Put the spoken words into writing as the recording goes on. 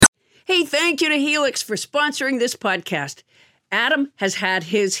Hey, thank you to Helix for sponsoring this podcast. Adam has had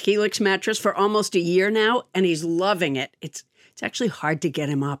his Helix mattress for almost a year now, and he's loving it. It's actually hard to get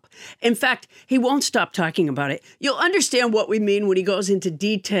him up. In fact, he won't stop talking about it. You'll understand what we mean when he goes into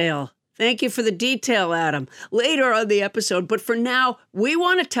detail. Thank you for the detail, Adam, later on the episode. But for now, we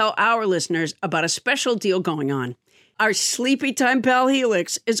want to tell our listeners about a special deal going on. Our Sleepy Time pal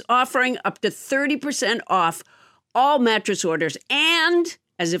Helix is offering up to 30% off all mattress orders, and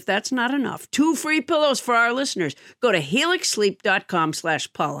as if that's not enough, 2 free pillows for our listeners. Go to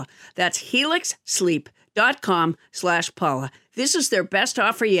helixsleep.com/Paula. That's helixsleep.com/Paula. This is their best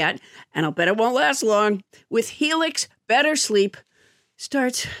offer yet, and I'll bet it won't last long. With Helix, better sleep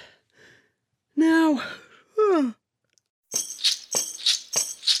starts now.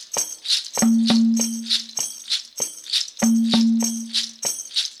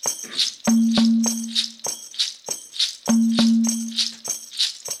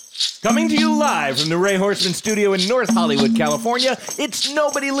 Coming to you live from the Ray Horseman studio in North Hollywood, California, it's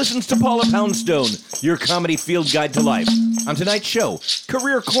Nobody Listens to Paula Poundstone, your comedy field guide to life. On tonight's show,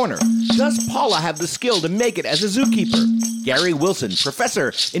 Career Corner. Does Paula have the skill to make it as a zookeeper? Gary Wilson,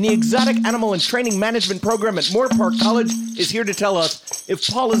 professor in the Exotic Animal and Training Management program at Moore Park College, is here to tell us if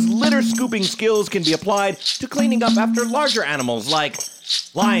Paula's litter scooping skills can be applied to cleaning up after larger animals like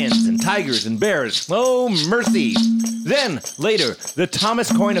lions and tigers and bears. Oh, mercy. Then, later, the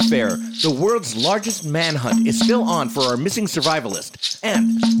Thomas Coyne affair. The world's largest manhunt is still on for our missing survivalist.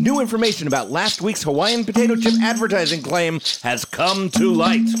 And new information about last week's Hawaiian potato chip advertising claim has come to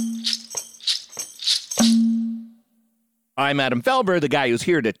light. I'm Adam Felber, the guy who's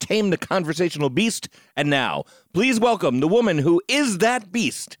here to tame the conversational beast. And now, please welcome the woman who is that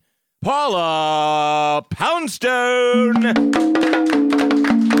beast, Paula Poundstone.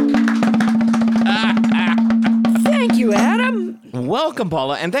 Thank you, Adam. Welcome,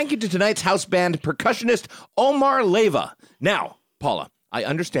 Paula, and thank you to tonight's house band percussionist Omar Leyva. Now, Paula, I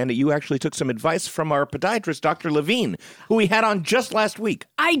understand that you actually took some advice from our podiatrist, Dr. Levine, who we had on just last week.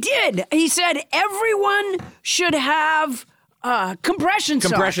 I did. He said everyone should have compression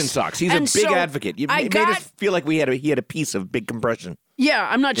socks. Compression socks. He's a big advocate. You made us feel like he had a piece of big compression. Yeah,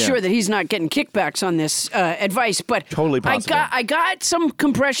 I'm not sure that he's not getting kickbacks on this advice, but totally possible. I got some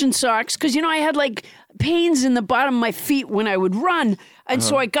compression socks because, I had like pains in the bottom of my feet when I would run, and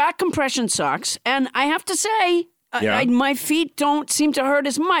so I got compression socks, and I have to say, my feet don't seem to hurt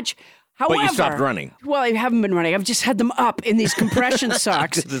as much. However, but you stopped running. Well, I haven't been running. I've just had them up in these compression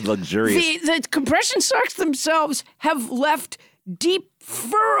socks. This is luxurious. The compression socks themselves have left deep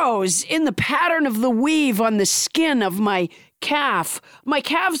furrows in the pattern of the weave on the skin of my calf. My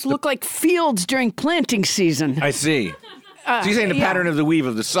calves look like fields during planting season. I see. So you're saying the pattern of the weave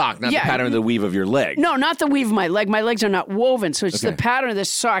of the sock, not the pattern of the weave of your leg. No, not the weave of my leg. My legs are not woven, so it's the pattern of the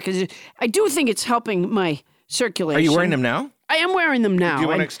sock. I do think it's helping my circulation. Are you wearing them now? I am wearing them now. Do you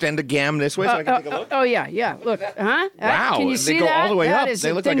want to extend the gam this way so I can take a look? Oh, yeah. Look. Huh? Wow. Can you see they go all the way that up. Is they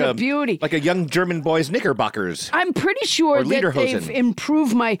a look thing like of beauty. Like a young German boy's knickerbockers. I'm pretty sure that they've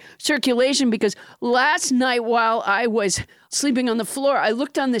improved my circulation because last night while I was sleeping on the floor, I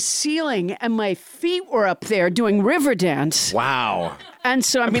looked on the ceiling and my feet were up there doing river dance. Wow. And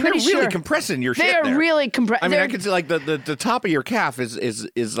so I'm pretty sure they're really compressing your shit there. They are really compressing. I mean, I can see like the top of your calf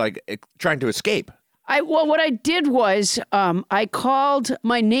is like trying to escape. What I did was I called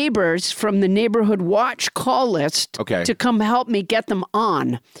my neighbors from the neighborhood watch call list to come help me get them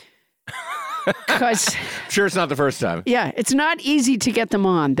on. Because sure, it's not the first time. Yeah, it's not easy to get them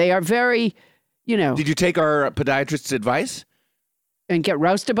on. They are very, Did you take our podiatrist's advice? And get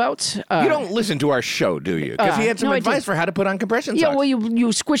roustabouts? You don't listen to our show, do you? Because he had some advice for how to put on compression socks. Yeah, well,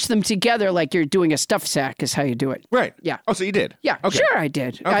 you squish them together like you're doing a stuff sack is how you do it. Right. Yeah. Oh, so you did? Yeah, sure I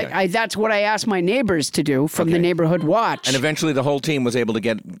did. Okay. That's what I asked my neighbors to do from the neighborhood watch. And eventually the whole team was able to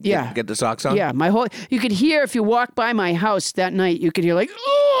get the socks on? Yeah, you could hear if you walk by my house that night, you could hear like,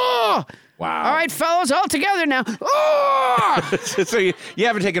 oh! Wow. All right, fellas, all together now. Oh! So you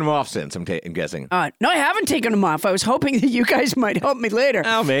haven't taken them off since, I'm guessing. No, I haven't taken them off. I was hoping that you guys might help me later.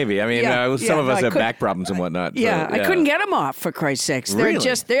 Oh, maybe. I mean, some of us have back problems and whatnot. Yeah, I couldn't get them off, for Christ's sakes.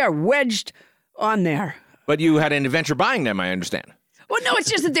 They are wedged on there. But you had an adventure buying them, I understand. Well, no, it's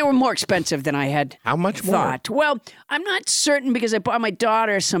just that they were more expensive than I had How much thought. more? Well, I'm not certain because I bought my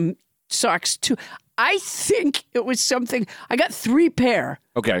daughter some socks too. I think it was something. I got 3 pair.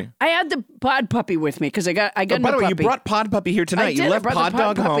 Okay. I had the Pod Puppy with me because I got by the way, you brought Pod Puppy here tonight. You left Pod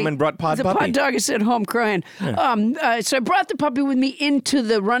Dog home and brought Pod Puppy. The Pod Dog is at home crying. Yeah. So I brought the puppy with me into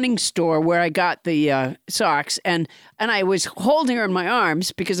the running store where I got the socks, and I was holding her in my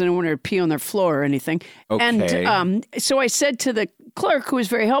arms because I didn't want her to pee on their floor or anything. Okay. And so I said to the clerk who was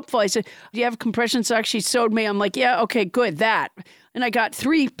very helpful. I said, do you have compression socks? She sewed me. I'm like, yeah, okay, good, that. And I got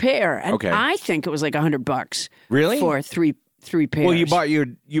 3 pair. And I think it was like $100. Really? For three pairs. Well,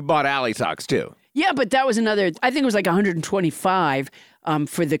 you bought Alley socks too. Yeah, but that was another, I think it was like 125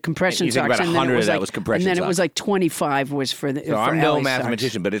 for the compression you think socks. about 100 of that was compression And then socks. it was like 25 was for the So I'm no Alley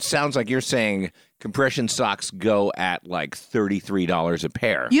mathematician, socks. but it sounds like you're saying compression socks go at like $33 a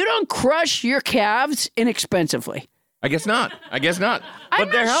pair. You don't crush your calves inexpensively. I guess not. I'm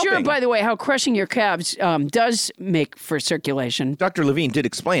But they're not sure, helping. by the way, how crushing your calves does make for circulation. Dr. Levine did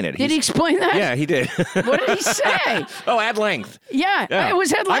explain it. Did he explain that? Yeah, he did. What did he say? At length. Yeah, it was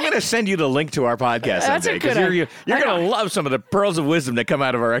headline. I'm going to send you the link to our podcast That's someday a good because you're idea. going to love some of the pearls of wisdom that come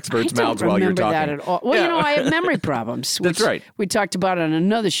out of our experts' mouths while you're talking. I don't remember that at all. Well, Yeah. you know, I have memory problems. That's which right. We talked about it on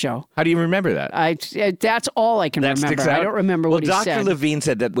another show. How do you remember that? That's all I can That remember. sticks out? I don't remember what he Dr. said. Levine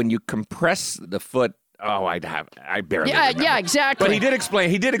said that when you compress the foot, I barely remember. Yeah, exactly. But he did explain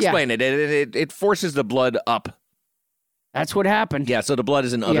it. It forces the blood up. That's what happened. Yeah, so the blood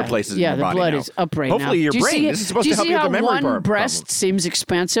is in other places in your body the blood now. is up right now. Hopefully your Do you brain. see- This is supposed do to help you with the memory how one problem. breast seems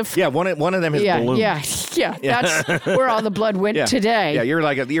expensive? Yeah, one of them is ballooned. Yeah. That's where all the blood went today. Yeah, you're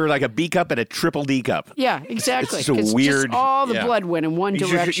like a B cup and a triple D cup. Yeah, exactly. It's so 'Cause weird. Just all the Yeah. blood went in one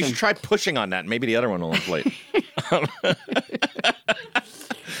direction. You should try pushing on that. Maybe the other one will inflate.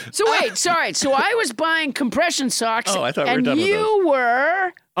 So wait, sorry. So I was buying compression socks. Oh, I thought we were and done with you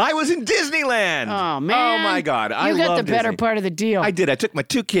were. I was in Disneyland. Oh man! Oh my God! You got the better part of the deal. I did. I took my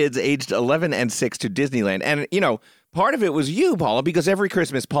 2 kids, aged 11 and 6, to Disneyland, and part of it was you, Paula, because every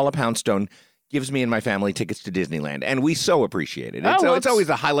Christmas, Paula Poundstone gives me and my family tickets to Disneyland, and we so appreciate it. It's always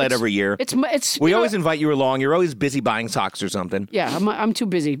a highlight every year. We always invite you along. You're always busy buying socks or something. Yeah, I'm too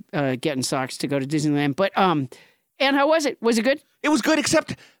busy getting socks to go to Disneyland. But and how was it? Was it good? It was good,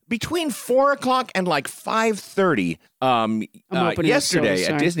 except between 4 o'clock and like 5:30 yesterday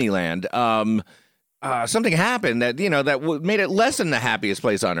at Disneyland, something happened that made it less than the happiest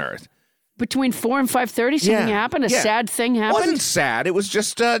place on earth. Between 4 and 5:30, something happened. A sad thing happened. It wasn't sad. It was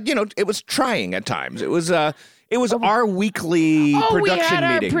just it was trying at times. It was our weekly production we had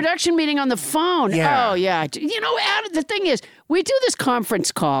meeting. our production meeting on the phone. Yeah. Oh, yeah. Adam, the thing is, we do this conference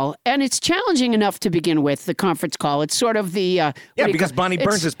call, and it's challenging enough to begin with, the conference call. It's sort of the... because Bonnie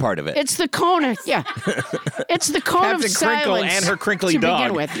Burns is part of it. It's the cone, it's the cone Captain of Crinkle silence and her crinkly to dog.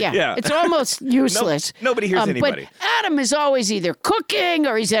 begin with. Yeah. Yeah. It's almost useless. Nobody hears anybody. But Adam is always either cooking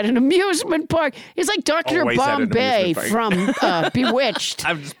or he's at an amusement park. He's like Dr. Always at an Bombay amusement from Bewitched.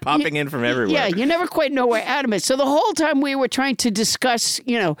 I'm just popping in from everywhere. Yeah, you never quite know where Adam is. So the whole time we were trying to discuss,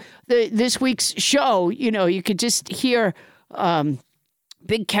 this week's show, you could just hear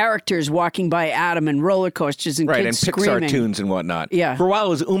big characters walking by Adam and roller coasters and Right, kids and Pixar screaming. tunes and whatnot. Yeah. For a while, it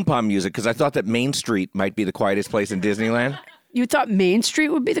was Oompa music because I thought that Main Street might be the quietest place in Disneyland. You thought Main Street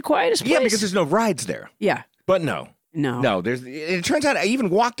would be the quietest place? Yeah, because there's no rides there. Yeah. But no. No. It turns out I even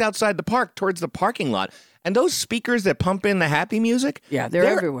walked outside the park towards the parking lot, and those speakers that pump in the happy music, Yeah, they're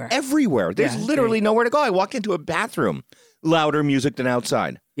everywhere. Everywhere. There's literally nowhere to go. I walked into a bathroom, louder music than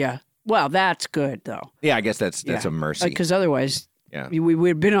outside. Yeah. Well, that's good, though. Yeah, I guess that's a mercy. Because otherwise, Yeah. we would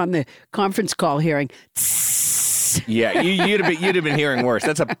have been on the conference call hearing... Yeah, you'd have been hearing worse.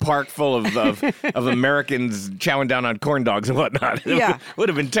 That's a park full of Americans chowing down on corn dogs and whatnot. Yeah. It would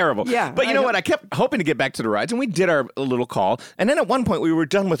have been terrible. Yeah, But you know what? I kept hoping to get back to the rides, and we did our little call. And then at one point, we were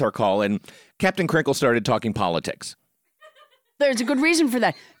done with our call, and Captain Crinkle started talking politics. There's a good reason for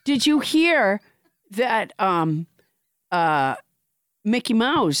that. Did you hear that Mickey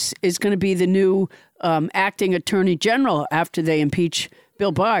Mouse is going to be the new acting attorney general after they impeach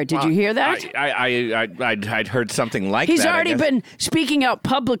Bill Barr? Did you hear that? I'd heard something like He's that. already been speaking out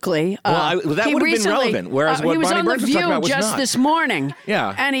publicly. That he would have been recently- relevant, whereas what he was Bonnie on The Burns was talking View about was just not. this morning.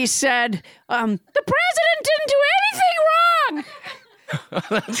 Yeah. And he said, the president didn't do anything wrong.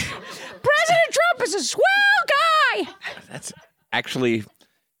 President Trump is a swell guy. That's actually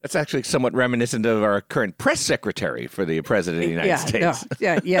somewhat reminiscent of our current press secretary for the president of the United States.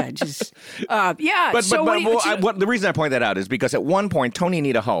 Yeah. But So the reason I point that out is because at one point, Tony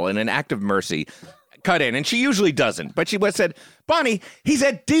Anita Hull, in an act of mercy, cut in, and she usually doesn't, but she said, Bonnie, he's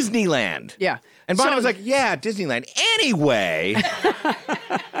at Disneyland. Yeah. And Bonnie was like, yeah, Disneyland. Anyway.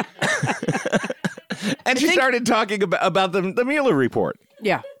 And she started talking about the Mueller report.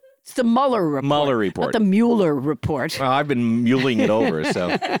 Yeah. It's the Mueller report. Mueller report. Not the Mueller report. Well, I've been muling it over, so.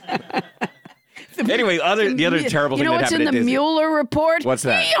 Anyway, the other terrible thing that happened at Disney. You know what's in the Mueller report? What's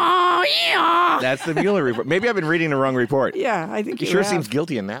that? Yeah. That's the Mueller report. Maybe I've been reading the wrong report. Yeah, I think He you sure have. seems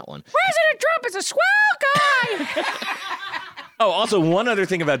guilty in that one. President Trump is a swell guy. Oh, also one other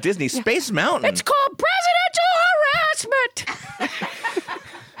thing about Disney, Space Mountain. It's called presidential harassment.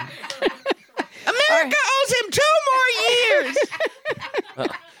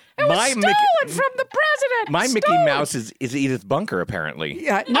 was stolen from the president. My Mickey Stolen. Mouse is Edith Bunker, apparently.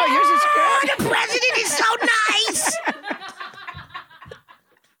 Yeah, no, yours is good. The president is so nice.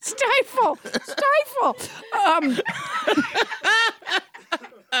 Stifle.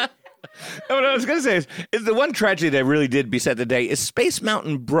 What I was going to say is the one tragedy that really did beset the day is Space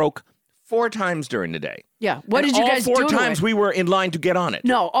Mountain broke 4 times during the day. Yeah. What And did you guys do all 4 to times it? we were in line to get on it.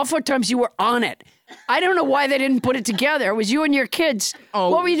 No, all 4 times you were on it. I don't know why they didn't put it together. It was you and your kids. Oh.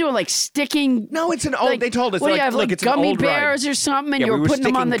 What were you doing? Like sticking? No, it's an old. They told us. What do you like, have? look, Like it's an gummy old ride. bears or something, and Yeah, you we were were putting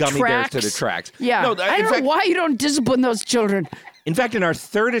them on the sticking gummy bears tracks. to the tracks. Yeah. No, I in don't fact- know why you don't discipline those children. In fact, in our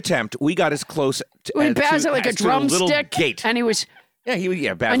 3rd attempt, we got as close to, We passed it like a as to the little drumstick, gate. and he was Baz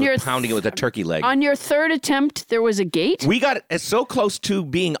on your was pounding it with a turkey leg. on your 3rd attempt. There was a gate. We got so close to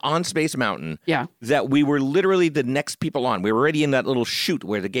being on Space Mountain Yeah. that we were literally the next people on. We were already in that little chute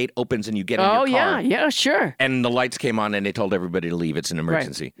where the gate opens and you get in Oh your car. yeah, sure. And the lights came on and they told everybody to leave. It's an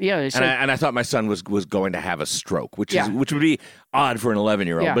emergency. Yeah, they said- and I thought my son was going to have a stroke, which Yeah. would be odd for an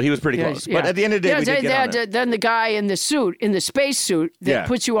 11-year-old, Yeah. but he was pretty Yeah, close. yeah. But at the end of the day, we did get on it. Then the guy in the suit, in the space suit that Yeah.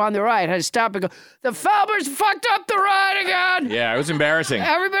 puts you on the ride, had to stop and go, "The Falbers fucked up the ride again. Yeah, it was embarrassing.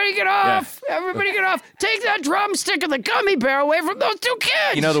 Everybody get off! Everybody get off! Take that drumstick and the gummy bear away from those 2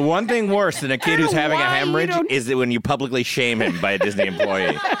 kids." You know, the one thing worse than a kid don't who's know having a why you hemorrhage don't- is that when you publicly shame him by a Disney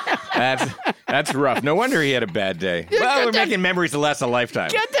employee. That's rough. No wonder he had a bad day. Well, get we're that- making memories to last a lifetime.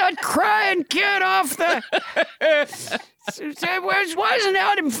 Get that crying kid off the. Why isn't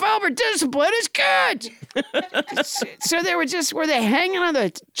Adam Falber discipline his kids? So they were they hanging on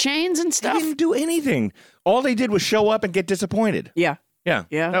the chains and They stuff? didn't do anything. All they did was show up and get disappointed. Yeah. Yeah,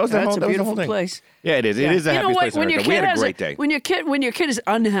 Yeah, that was the that's whole, a that was the beautiful whole thing. place. Yeah, it is. It is the You know happiest what? place in When your America. We kid had a has great day. when your kid is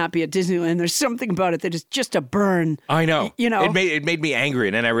unhappy at Disneyland, there's something about it that is just a burn. I know. You know, it made me angry,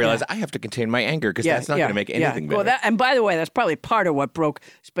 and then I realized I have to contain my anger because that's not going to make anything better. Well, and by the way, that's probably part of what broke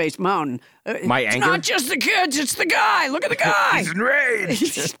Space Mountain. My it's anger? not just the kids; it's the guy. Look at the guy. He's enraged.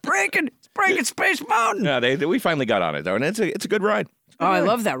 He's breaking Space Mountain. Yeah, we finally got on it though, and it's a good ride. Oh, I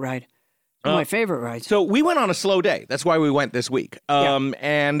love that ride. One of my favorite rides. So we went on a slow day. That's why we went this week.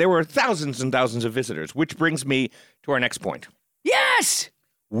 And there were thousands and thousands of visitors, which brings me to our next point. Yes.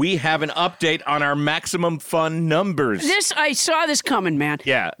 We have an update on our Maximum Fun numbers. I saw this coming, man.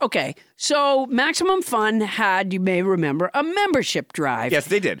 Yeah. Okay. So Maximum Fun had, you may remember, a membership drive. Yes,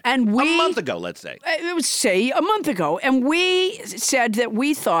 they did. And a month ago, let's say. It was, say, a month ago. And we said that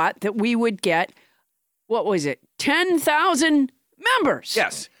we thought that we would get, 10,000 members.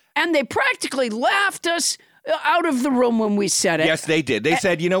 Yes. And they practically laughed us out of the room when we said it. Yes, they did. They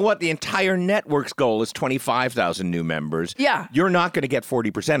said, you know what? The entire network's goal is 25,000 new members. Yeah. You're not going to get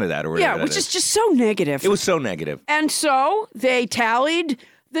 40% of that or whatever Yeah, that which is just so negative. It was so negative. And so they tallied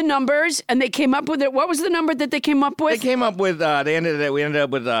the numbers, and they came up with it. What was the number that they came up They with? came up with, we ended up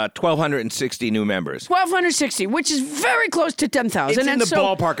with 1,260 new members. 1,260, which is very close to 10,000. It's in And the so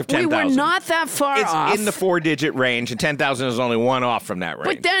ballpark of 10,000. We were not that far It's off. in the 4-digit range, and 10,000 is only one off from that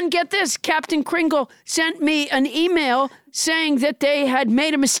range. But then, get this, Captain Kringle sent me an email saying that they had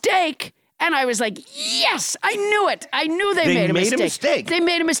made a mistake. And I was like, yes, I knew it. I knew they made a mistake. They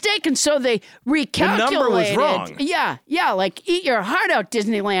made a mistake, and so they recalculated. The number was wrong. Yeah, like eat your heart out,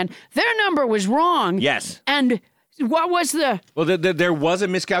 Disneyland. Their number was wrong. Yes. And what was the... Well, there was a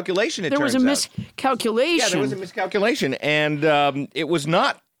miscalculation, There was a miscalculation. Yeah, there was a miscalculation, and it was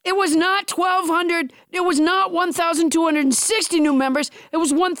not. It was not 1,200. It was not 1,260 new members. It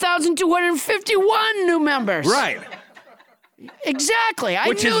was 1,251 new members. Right. Exactly. I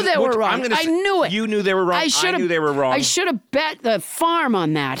knew they were wrong. I knew it. You knew they were wrong. I knew they were wrong. I should have bet the farm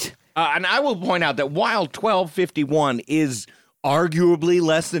on that. And I will point out that while 1,251 is arguably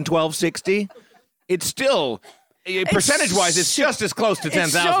less than 1,260, it's still... Percentage-wise, it's just as close to 10,000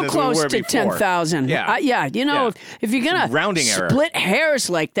 It's so as we close were to before. 10,000. Yeah. Yeah. You know, if you're going Rounding to error. split hairs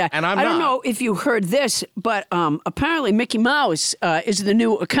like that. And I don't know if you heard this, but apparently Mickey Mouse is the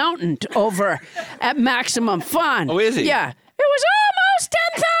new accountant over at Maximum Fun. Oh, is he? Yeah. It was almost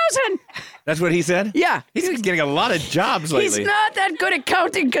 10,000. That's what he said? Yeah. He's been getting a lot of jobs lately. He's not that good at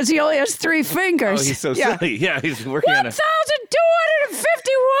counting because he only has 3 fingers. Oh, he's so yeah. silly. Yeah, he's working on a...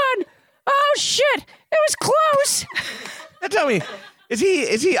 1,251. Oh, shit. It was close. Now tell me, is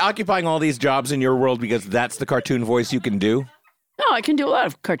he occupying all these jobs in your world because that's the cartoon voice you can do? No, I can do a lot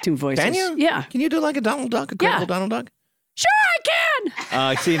of cartoon voices. Can you? Yeah. Can you do like a Donald Duck, a critical Donald Duck? Sure, I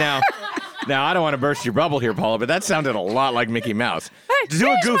can. See now, I don't want to burst your bubble here, Paula, but that sounded a lot like Mickey Mouse. Hey, Do a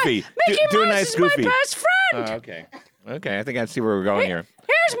here's goofy. Mickey do a Mouse nice is goofy. my best friend. Okay. Okay, I think I see where we're going here.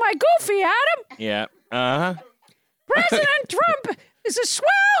 Here's my goofy, Adam. Yeah. Uh-huh. President Trump is a swell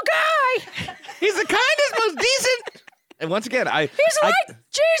guy. He's the kindest, most decent. And once again, He's like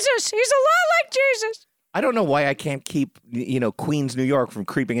Jesus. He's a lot like Jesus. I don't know why I can't keep, Queens, New York from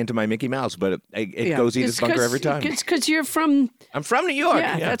creeping into my Mickey Mouse, but it goes Edith Bunker every time. It's because you're from... I'm from New York.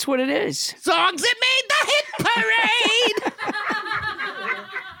 Yeah, that's what it is. Songs that made the hit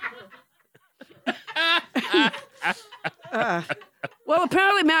parade. Well,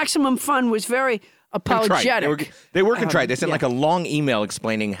 apparently Maximum Fun was very apologetic. They were contrite. They sent like a long email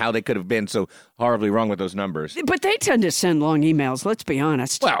explaining how they could have been so horribly wrong with those numbers. But they tend to send long emails, let's be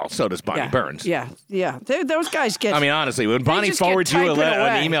honest. Well, so does Bonnie Burns. Yeah. Those guys get... I mean, honestly, when Bonnie forwards you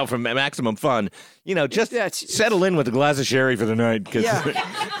an email from Maximum Fun, just settle in with a glass of sherry for the night, because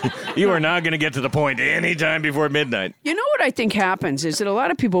you are not going to get to the point anytime before midnight. You know what I think happens is that a lot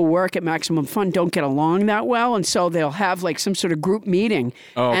of people who work at Maximum Fun don't get along that well, and so they'll have like some sort of group meeting,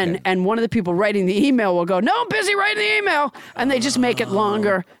 and one of the people writing the email will go, "No, I'm busy writing the email," and they just make it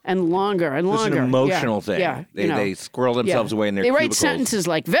longer and longer and longer. It's an emotional thing. Yeah, they squirrel themselves away in their They cubicles. write sentences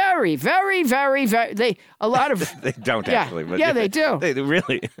like very, very, very, very. They don't actually. But they do. They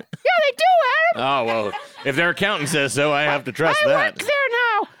really. Yeah, they do, Adam. Oh, well, if their accountant says so, I have to trust I that. work there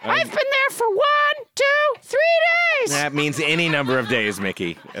now. I've been there for 1, 2, 3 days. That means any number of days,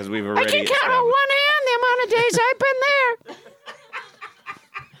 Mickey, as we've already I can count on one hand the amount of days I've been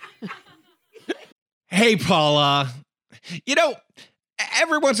there. Hey, Paula.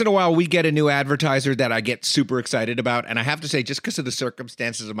 Every once in a while we get a new advertiser that I get super excited about. And I have to say, just because of the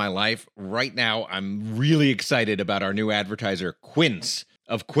circumstances of my life, right now I'm really excited about our new advertiser, Quince,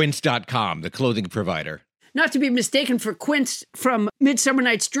 of Quince.com, the clothing provider. Not to be mistaken for Quince from Midsummer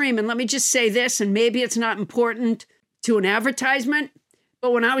Night's Dream. And let me just say this, and maybe it's not important to an advertisement,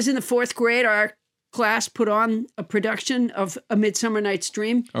 but when I was in the 4th grade, our class put on a production of A Midsummer Night's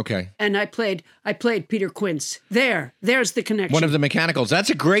Dream. Okay. And I played Peter Quince. There's the connection. One of the mechanicals. That's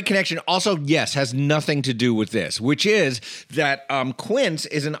a great connection. Also, yes, has nothing to do with this, which is that Quince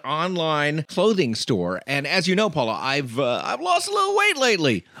is an online clothing store. And as you know, Paula, I've lost a little weight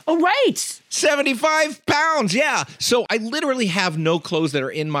lately. Oh, right. 75 pounds, yeah. So I literally have no clothes that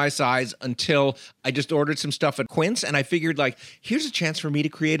are in my size until I just ordered some stuff at Quince, and I figured, here's a chance for me to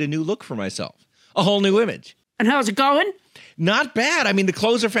create a new look for myself. A whole new image. And how's it going? Not bad. I mean, the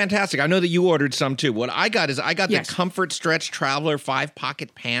clothes are fantastic. I know that you ordered some too. What I got is the Comfort Stretch Traveler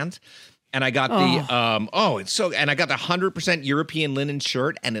 5-pocket pants. And I got and I got the 100% European linen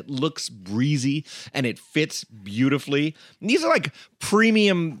shirt, and it looks breezy and it fits beautifully. And these are like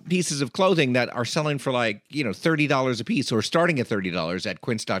premium pieces of clothing that are selling for $30 a piece, or starting at $30 at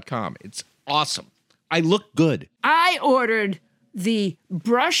quince.com. It's awesome. I look good. I ordered the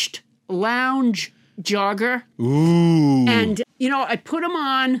brushed lounge jogger. Ooh. And, I put them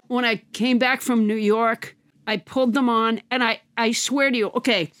on when I came back from New York. I pulled them on, and I swear to you,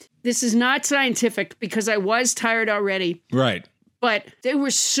 okay, this is not scientific because I was tired already. Right. But they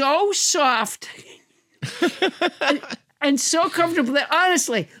were so soft and so comfortable that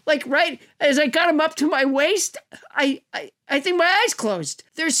honestly, right as I got them up to my waist, I think my eyes closed.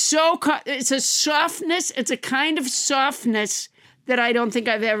 They're it's a softness. It's a kind of softness that I don't think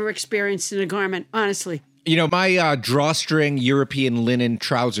I've ever experienced in a garment, honestly. My drawstring European linen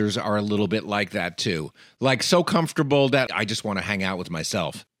trousers are a little bit like that, too. So comfortable that I just want to hang out with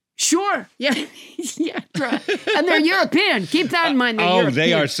myself. Sure. Yeah. Yeah. And they're European. Keep that in mind. European.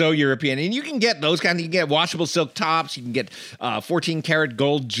 They are so European. And you can get those kinds. You can get washable silk tops. You can get 14-karat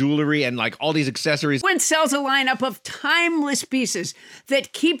gold jewelry and all these accessories. Quince sells a lineup of timeless pieces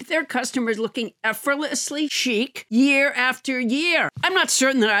that keep their customers looking effortlessly chic year after year. I'm not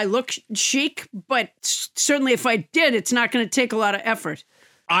certain that I look chic, but certainly if I did, it's not going to take a lot of effort.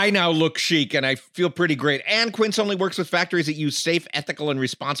 I now look chic and I feel pretty great. And Quince only works with factories that use safe, ethical, and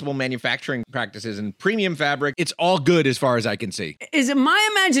responsible manufacturing practices and premium fabric. It's all good as far as I can see. Is it my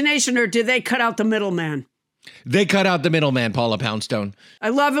imagination, or did they cut out the middleman? They cut out the middleman, Paula Poundstone. I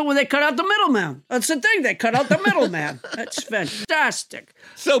love it when they cut out the middleman. That's the thing. They cut out the middleman. That's fantastic.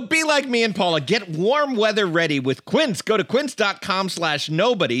 So be like me and Paula. Get warm weather ready with Quince. Go to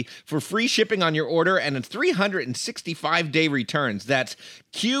quince.com/nobody for free shipping on your order and a 365-day returns. That's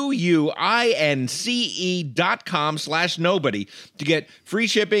QUINCE.com/nobody to get free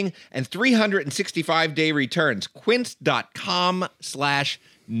shipping and 365-day returns.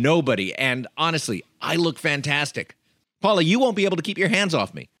 Quince.com/nobody. And honestly, I look fantastic. Paula, you won't be able to keep your hands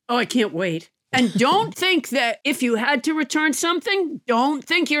off me. Oh, I can't wait. And don't think that if you had to return something, don't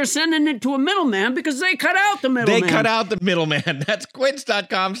think you're sending it to a middleman, because they cut out the middleman. They cut out the middleman. That's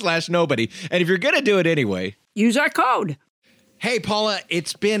quince.com/nobody. And if you're going to do it anyway, use our code. Hey, Paula,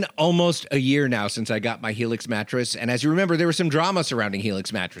 it's been almost a year now since I got my Helix mattress. And as you remember, there was some drama surrounding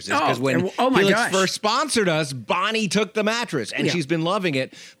Helix mattresses because when Helix first sponsored us, Bonnie took the mattress and she's been loving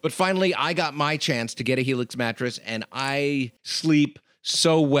it. But finally, I got my chance to get a Helix mattress and I sleep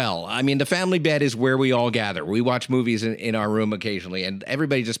so well. I mean, the family bed is where we all gather. We watch movies in our room occasionally and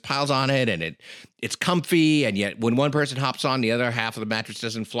everybody just piles on it and it's comfy. And yet when one person hops on, the other half of the mattress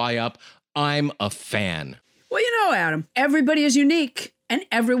doesn't fly up. I'm a fan. Well, you know, Adam, everybody is unique and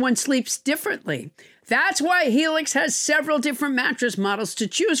everyone sleeps differently. That's why Helix has several different mattress models to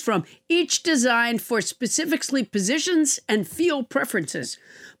choose from, each designed for specific sleep positions and feel preferences.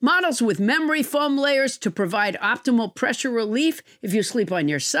 Models with memory foam layers to provide optimal pressure relief if you sleep on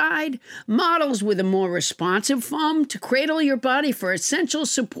your side. Models with a more responsive foam to cradle your body for essential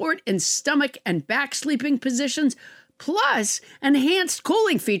support in stomach and back sleeping positions. Plus, enhanced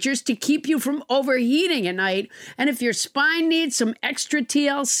cooling features to keep you from overheating at night. And if your spine needs some extra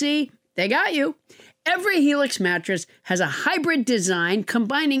TLC, they got you. Every Helix mattress has a hybrid design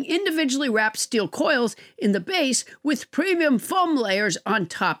combining individually wrapped steel coils in the base with premium foam layers on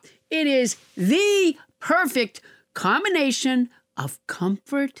top. It is the perfect combination of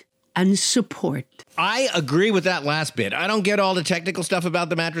comfort and support. I agree with that last bit. I don't get all the technical stuff about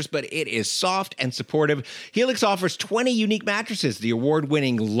the mattress, but it is soft and supportive. Helix offers 20 unique mattresses, the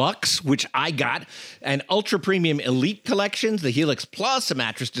award-winning Luxe, which I got, and ultra-premium Elite collections, the Helix Plus, a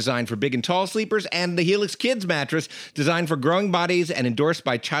mattress designed for big and tall sleepers, and the Helix Kids mattress, designed for growing bodies and endorsed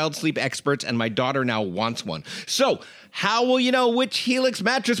by child sleep experts, and my daughter now wants one. So, how will you know which Helix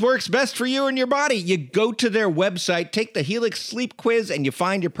mattress works best for you and your body? You go to their website, take the Helix sleep quiz, and you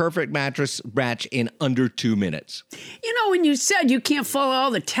find your perfect mattress match in under 2 minutes. You know, when you said you can't follow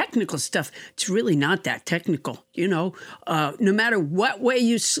all the technical stuff, it's really not that technical. You know, no matter what way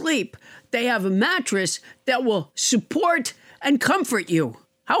you sleep, they have a mattress that will support and comfort you.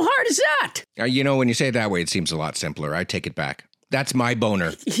 How hard is that? You know, when you say it that way, it seems a lot simpler. I take it back. That's my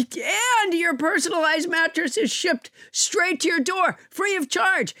boner. And your personalized mattress is shipped straight to your door, free of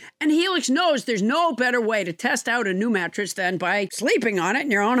charge. And Helix knows there's no better way to test out a new mattress than by sleeping on it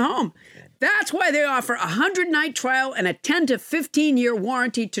in your own home. That's why they offer a 100-night trial and a 10 to 15-year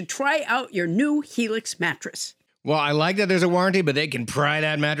warranty to try out your new Helix mattress. Well, I like that there's a warranty, but they can pry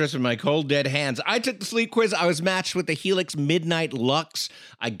that mattress with my cold, dead hands. I took the sleep quiz. I was matched with the Helix Midnight Luxe.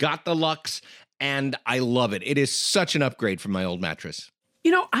 I got the Luxe. And I love it. It is such an upgrade from my old mattress.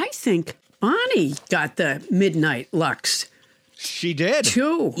 You know, I think Bonnie got the Midnight Luxe. She did.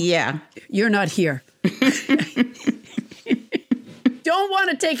 Too. Yeah. You're not here. Don't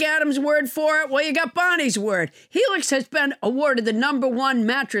want to take Adam's word for it? Well, you got Bonnie's word. Helix has been awarded the #1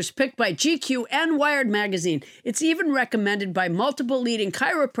 mattress picked by GQ and Wired magazine. It's even recommended by multiple leading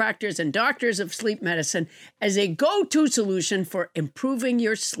chiropractors and doctors of sleep medicine as a go-to solution for improving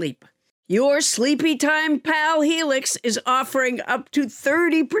your sleep. Your sleepy time pal Helix is offering up to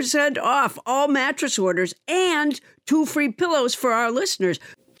 30% off all mattress orders and 2 free pillows for our listeners.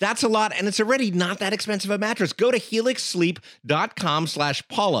 That's a lot, and it's already not that expensive a mattress. Go to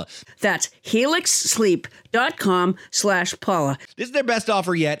helixsleep.com/Paula. That's helixsleep.com/Paula. This is their best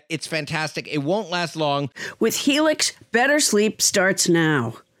offer yet. It's fantastic. It won't last long. With Helix, better sleep starts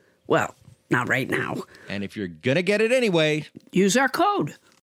now. Well, not right now. And if you're going to get it anyway, use our code.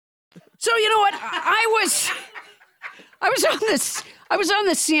 So you know what? I was on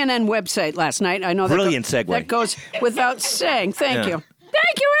the CNN website last night. I know that Brilliant segue. That goes without saying. Thank you.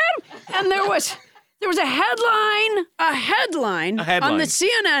 Thank you, Adam. And there was a headline on the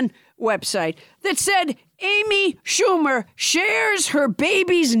CNN website that said Amy Schumer shares her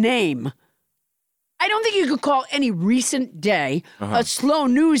baby's name. I don't think you could call any recent day a slow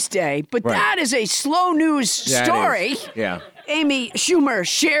news day, but that is a slow news story. Yeah. Amy Schumer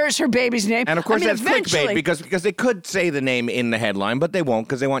shares her baby's name. And of course, that's clickbait because they could say the name in the headline, but they won't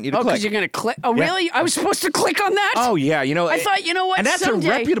because they want you to click. Oh, because you're going to click. Oh, really? I was supposed to click on that? Oh, yeah. You know, I thought, you know what? And that's someday...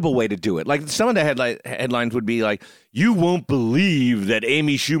 a reputable way to do it. Like some of the headlines would be like, "You won't believe that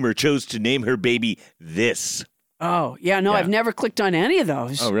Amy Schumer chose to name her baby this." Oh, yeah. No, I've never clicked on any of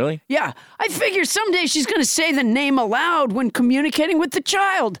those. Oh, really? Yeah. I figure someday she's going to say the name aloud when communicating with the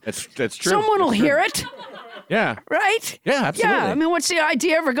child. That's true. Someone will hear it. Yeah. Right? Yeah, absolutely. Yeah, I mean, what's the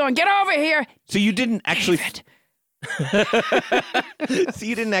idea of her going, get over here? So you didn't actually... David. So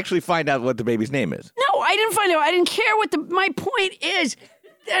you didn't actually find out what the baby's name is? No, I didn't find out. I didn't care what my point is.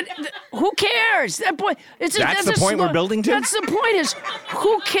 Who cares? That's the point we're building to? That's the point is,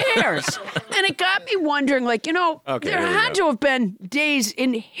 who cares? And it got me wondering, like, you know, there had to have been days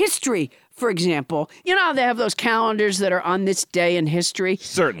in history, for example. You know how they have those calendars that are on this day in history?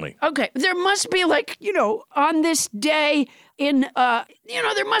 Certainly. Okay, there must be, like, you know, on this day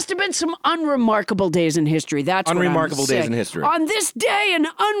there must have been some unremarkable days in history. That's Unremarkable what I'm days saying. in history. On this day in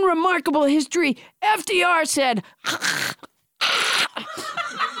unremarkable history, FDR said,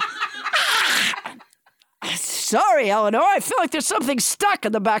 "Sorry, Eleanor, I feel like there's something stuck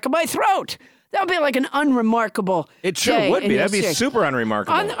in the back of my throat." That would be like an unremarkable It sure day would in be. That'd be history. super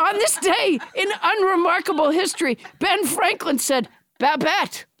unremarkable. On this day in unremarkable history, Ben Franklin said,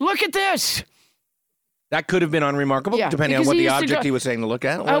 "Babette, look at this." That could have been unremarkable, Yeah, depending on because what he the used to object go- he was saying to look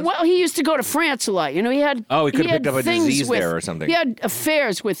at was. Well, he used to go to France a lot. You know, he had. Oh, he could have had picked up a things disease with- there or something. He had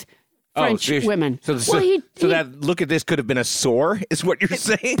affairs with French so- women. So, that look at this could have been a sore, is what you're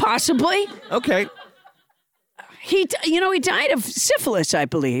saying? Possibly. Okay. He died of syphilis, I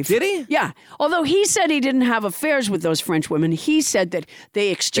believe. Did he? Yeah. Although he said he didn't have affairs with those French women, he said that they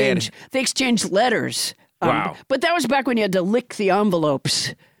exchanged letters. Wow. But that was back when you had to lick the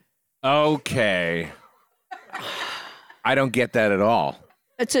envelopes. Okay. I don't get that at all.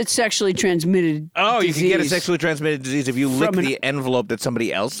 It's a sexually transmitted Oh, you can get a disease. sexually transmitted disease if you lick From an- the envelope that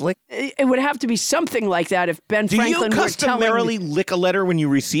somebody else licked? It would have to be something like that if Ben Do Franklin you were customarily lick a letter when you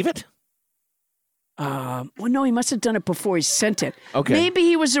receive it? Well, no, he must have done it before he sent it. Okay. Maybe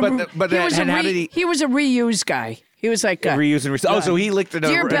he was a But how did he- he was a reuse guy. He was like Reuse and receive. Oh, so he licked it.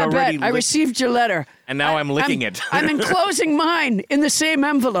 Dear an already Babette, I licked- received your letter. And now I'm licking it. I'm enclosing mine in the same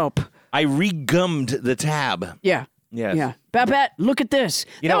envelope. I re-gummed the tab. Yeah. Yes. Yeah. Babette, look at this.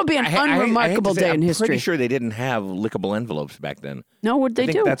 That would be an unremarkable day in history. I'm pretty sure they didn't have lickable envelopes back then. No, what'd they I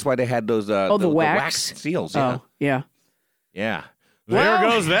think do? that's why they had those the wax? seals. Yeah. Oh, yeah. Yeah. Well- there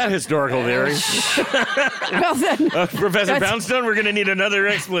goes that historical theory. Well, then, Professor Poundstone, we're going to need another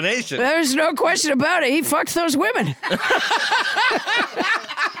explanation. there's no question about it. He fucked those women.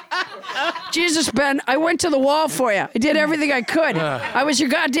 Jesus, Ben, I went to the wall for you. I did everything I could. I was your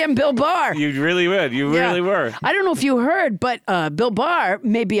goddamn Bill Barr. You really would. You Yeah. really were. I don't know if you heard, but Bill Barr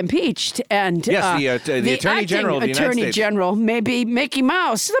may be impeached, and Yes, the Attorney acting General of the United Attorney States. General may be Mickey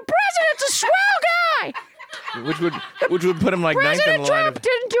Mouse. The president's a swell guy. Which would put him like ninth in President the line Trump of...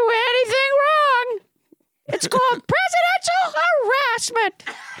 didn't do anything wrong. It's called presidential harassment.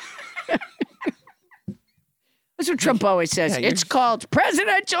 That's what Trump always says. Yeah, It's called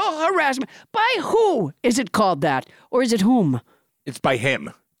presidential harassment. By who is it called that? Or is it whom? It's by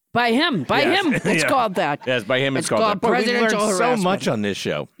him. By him. By Yes. him. It's Yeah. called that. Yes, by him it's It's called called that. Boy, we've presidential learned so harassment. much on this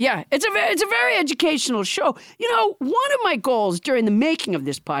show. Yeah, it's a very educational show. You know, one of my goals during the making of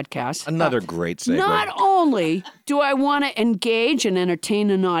this podcast, Another great segue. not only do I want to engage and entertain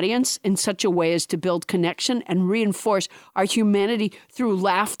an audience in such a way as to build connection and reinforce our humanity through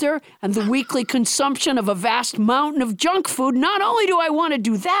laughter and the weekly consumption of a vast mountain of junk food, not only do I want to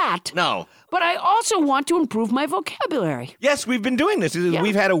do that, No. but I also want to improve my vocabulary. Yes, we've been doing this.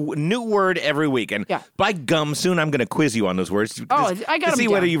 We've had a new word every week. And Yeah. by gum, soon I'm going to quiz you on those words. Oh, to I got 'em see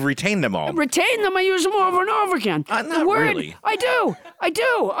whether down. you've retained them all. Retain them, I use them over and over again. Not the word, really. I do.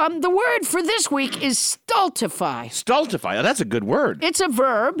 The word for this week is stultify. Stultify. Oh, that's a good word. It's a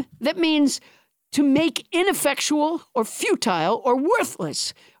verb that means to make ineffectual or futile or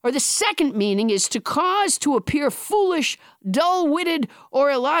worthless. Or the second meaning is to cause to appear foolish, dull-witted,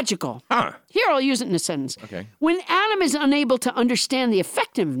 or illogical. Huh. Here, I'll use it in a sentence. Okay. When Adam is unable to understand the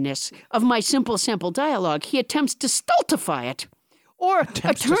effectiveness of my simple sample dialogue, he attempts to stultify it. Or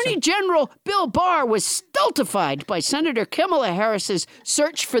Attorney General Bill Barr was stultified by Senator Kamala Harris's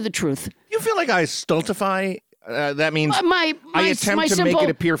search for the truth. You feel like I stultify? That means My I attempt my to simple, make it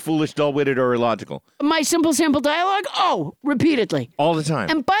appear foolish, dull-witted, or illogical. my simple sample dialogue? Oh, repeatedly. All the time.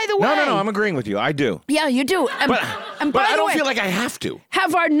 And by the way... No, I'm agreeing with you. I do. Yeah, you do. And, But by I the don't way, feel like I have to.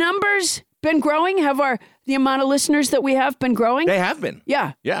 have our numbers been growing? Have the amount of listeners that we have been growing? They have been.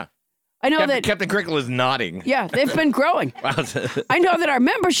 Yeah. Yeah. I know that... Captain Crickle is nodding. Yeah, they've been growing. Wow. I know that our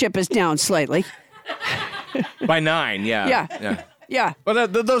membership is down slightly. By 9, yeah. Yeah. Yeah. Well,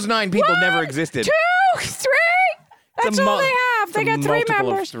 those 9 people never existed. 2, 3. That's It's a all they have. They it's a got 3 multiple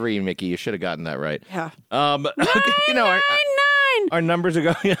members. Of 3, Mickey. You should have gotten that right. Yeah. You know, 9. our numbers are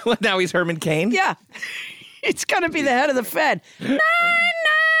going. Now he's Herman Cain. Yeah. It's going to be the head of the Fed. 9, 9,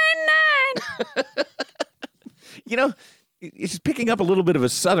 9. You know, he's picking up a little bit of a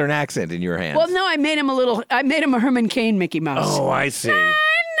southern accent in your hands. Well, no, I made him a Herman Cain Mickey Mouse. Oh, I see. 9,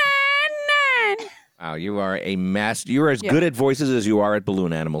 9, 9. Wow, you are a master. You're as good at voices as you are at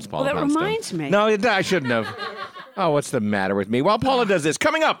balloon animals, Paula Well, that Poundstone. reminds me. No, I shouldn't have. Oh, what's the matter with me? While Paula does this,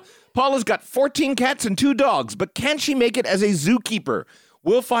 coming up, Paula's got 14 cats and 2 dogs, but can she make it as a zookeeper?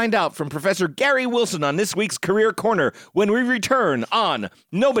 We'll find out from Professor Gary Wilson on this week's Career Corner when we return on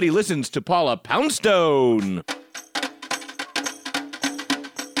Nobody Listens to Paula Poundstone.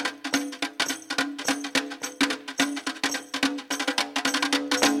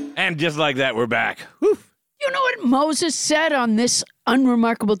 And just like that, we're back. Whew. You know what Moses said on this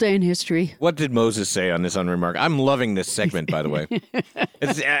unremarkable day in history? What did Moses say on this unremarkable? I'm loving this segment, by the way.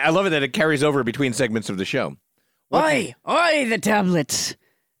 I love it that it carries over between segments of the show. Oi, the tablets.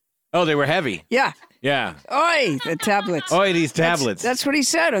 Oh, they were heavy. Yeah. Yeah. Oi, the tablets. Oi, these tablets. That's what he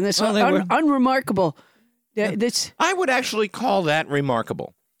said on this were- unremarkable. This I would actually call that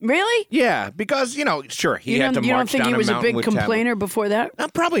remarkable. really? Yeah, because, sure, he You had don't to march think down he a was a mountain big with complainer before that?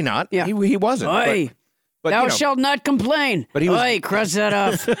 tablets. Probably not. Yeah. He wasn't. Oi, But thou you know, shalt not complain. But he was- Oi, cross that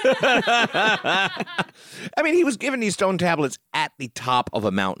off. I mean, he was given these stone tablets at the top of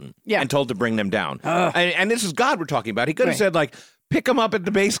a mountain Yeah. and told to bring them down. And this is God we're talking about. He could have Right. said, like, pick them up at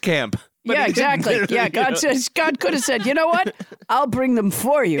the base camp. But Yeah, he didn't. exactly. Yeah, God could have said, you know what? I'll bring them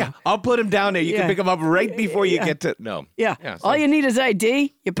for you. Yeah, I'll put them down there. You Yeah. can pick them up right before you get to... No. Yeah. so- All you need is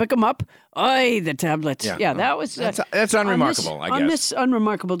ID. You pick them up. Oi, the tablets. Yeah. Yeah, that was... That's unremarkable, I guess. On this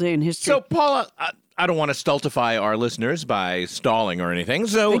unremarkable day in history. So, Paula, I don't want to stultify our listeners by stalling or anything.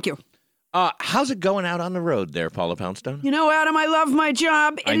 So, Thank you. How's it going out on the road there, Paula Poundstone? You know, Adam, I love my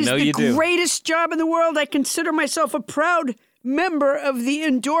job. It is know the you do. greatest job in the world. I consider myself a proud member of the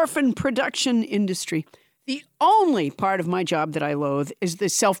endorphin production industry. The only part of my job that I loathe is the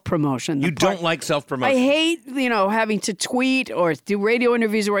self-promotion. You don't like I self-promotion. hate, having to tweet or do radio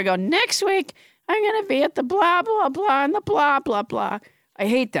interviews where I go, next week, I'm going to be at the blah, blah, blah, and the blah, blah, blah. I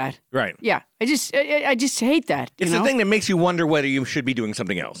hate that. Right. Yeah. I just hate that. It's the thing that makes you wonder whether you should be doing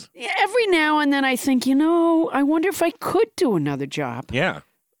something else. Every now and then I think, I wonder if I could do another job. Yeah.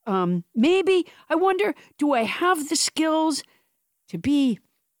 Maybe, I wonder, do I have the skills to be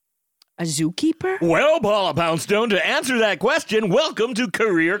a zookeeper? Well, Paula Poundstone, to answer that question, welcome to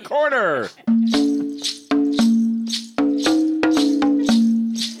Career Corner.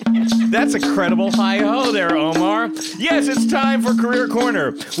 That's a credible hi-ho there, Omar. Yes, it's time for Career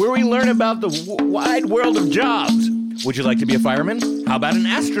Corner, where we learn about the wide world of jobs. Would you like to be a fireman? How about an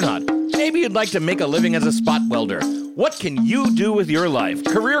astronaut? Maybe you'd like to make a living as a spot welder. What can you do with your life?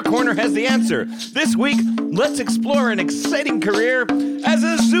 Career Corner has the answer. This week, let's explore an exciting career as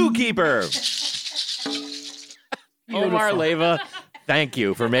a zookeeper. Omar Leyva, thank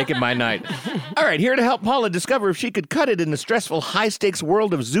you for making my night. All right, here to help Paula discover if she could cut it in the stressful, high-stakes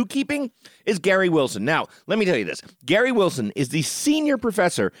world of zookeeping is Gary Wilson. Now, let me tell you this. Gary Wilson is the senior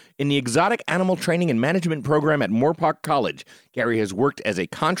professor in the Exotic Animal Training and Management program at Moorpark College. Gary has worked as a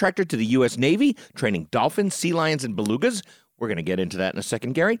contractor to the U.S. Navy, training dolphins, sea lions, and belugas. We're going to get into that in a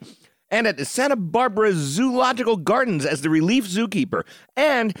second, Gary. And at the Santa Barbara Zoological Gardens as the relief zookeeper.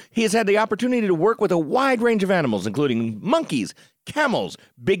 And he has had the opportunity to work with a wide range of animals, including monkeys, camels,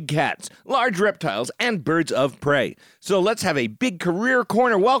 big cats, large reptiles, and birds of prey. So let's have a big Career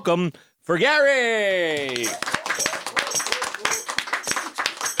Corner welcome for Gary.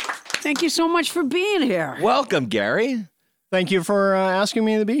 Thank you so much for being here. Welcome, Gary. Thank you for asking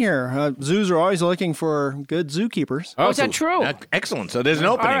me to be here. Zoos are always looking for good zookeepers. Oh, is that true? Excellent. So there's an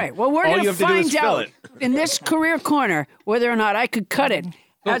opening. All right. Well, we're All going you to have to do is find fill out it. in this Career Corner whether or not I could cut it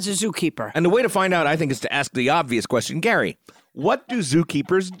as a zookeeper. And the way to find out, I think, is to ask the obvious question. Gary, what do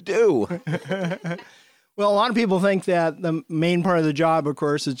zookeepers do? Well, a lot of people think that the main part of the job, of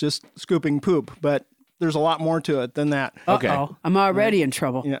course, is just scooping poop, but there's a lot more to it than that. Okay. Uh-oh. I'm already in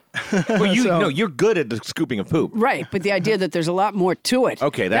trouble. Yeah. Well, So- you're good at the scooping of poop. Right, but the idea that there's a lot more to it.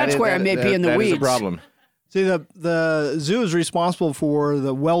 Okay, that's where I may be in the weeds. That is a problem. See, the zoo is responsible for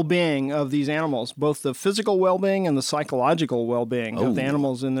the well-being of these animals, both the physical well-being and the psychological well-being of the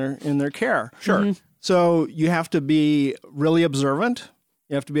animals in their care. Sure. Mm-hmm. So you have to be really observant.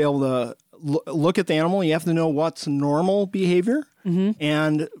 You have to be able to look at the animal. You have to know what's normal behavior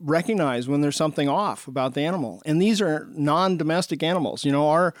and recognize when there's something off about the animal. And these are non-domestic animals. You know,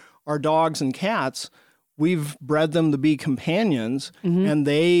 our dogs and cats, we've bred them to be companions, and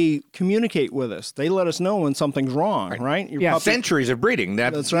they communicate with us. They let us know when something's wrong, right? Your Yeah. puppy- Centuries of breeding.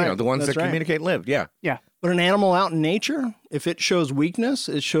 That's right. The ones That's that right. communicate live. Yeah. Yeah. But an animal out in nature, if it shows weakness,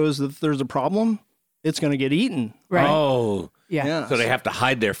 it shows that there's a problem, it's going to get eaten. Right. Oh. Yeah. Yeah. So they have to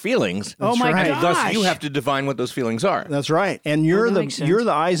hide their feelings. Oh, my right. gosh. Thus, you have to define what those feelings are. That's right. And you're that the makes sense. you're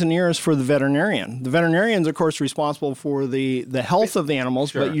the eyes and ears for the veterinarian. The veterinarian's, of course, responsible for the health of the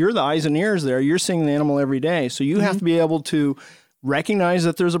animals, but you're the eyes and ears there. You're seeing the animal every day. So you have to be able to recognize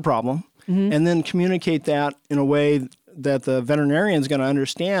that there's a problem and then communicate that in a way that the veterinarian's going to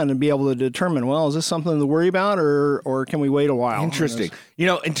understand and be able to determine, well, is this something to worry about or can we wait a while? Interesting. You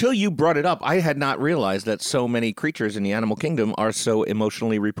know, until you brought it up, I had not realized that so many creatures in the animal kingdom are so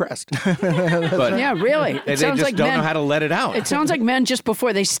emotionally repressed. But Yeah, really. they just don't know how to let it out. It sounds like men just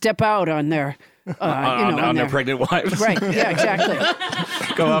before they step out on their on their pregnant wives. Right. Yeah, exactly.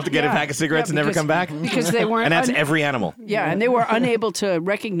 Go off to get a pack of cigarettes and never come back. Because they weren't. And that's every animal. Yeah, and they were unable to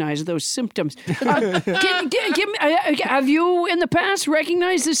recognize those symptoms. Have you in the past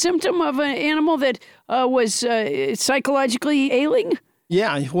recognized the symptom of an animal that was psychologically ailing?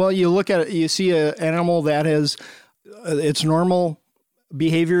 Yeah, well, you look at it, you see an animal that has its normal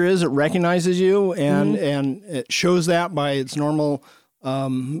behavior is it recognizes you and it shows that by its normal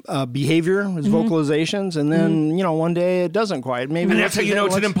behavior, its vocalizations, and then one day it doesn't quite. Maybe And that's how you know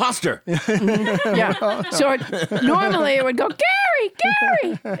it's an imposter. Yeah. So normally it would go,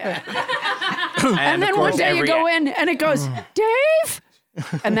 Gary. And then one day you go in and it goes, Dave.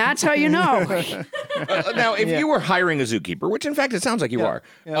 And that's how you know. Now, if you were hiring a zookeeper, which in fact it sounds like you are,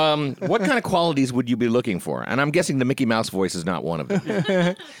 what kind of qualities would you be looking for? And I'm guessing the Mickey Mouse voice is not one of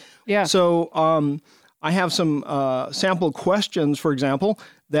them. Yeah. So I have some sample questions, for example,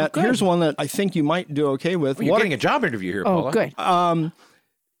 that here's one that I think you might do okay with. Well, you're getting a job interview here, Paula. Oh, good.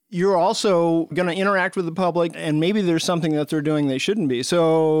 You're also going to interact with the public, and maybe there's something that they're doing they shouldn't be.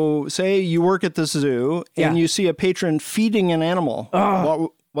 So say you work at the zoo and you see a patron feeding an animal.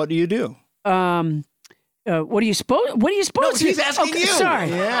 What do you do? What do you suppose? No, he's asking you. Sorry.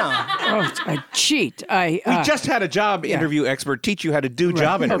 Yeah. Oh, I cheat. We just had a job interview expert teach you how to do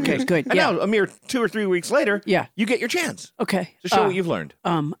job interviews. Okay, good. And now, a mere 2 or 3 weeks later, you get your chance Okay. to show what you've learned.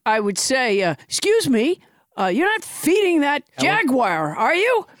 I would say, excuse me, you're not feeding that jaguar, are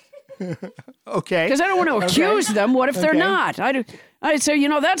you? Okay. Because I don't want to accuse them. What if they're not? I'd say,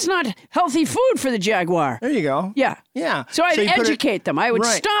 that's not healthy food for the jaguar. There you go. Yeah. Yeah. So I'd you put educate them. I would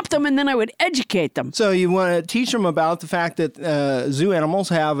Right. stop them, and then I would educate them. So you want to teach them about the fact that zoo animals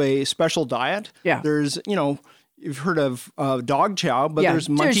have a special diet. Yeah. There's, you've heard of dog chow, but Yeah. there's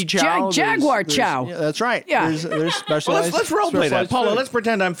monkey There's chow. jaguar there's- chow. Yeah, that's right. Yeah. There's specialized. Well, let's role play that. specialized Paula, food. let's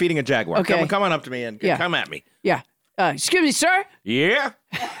pretend I'm feeding a jaguar. Okay. Come on up to me and come at me. Yeah. Excuse me, sir? Yeah?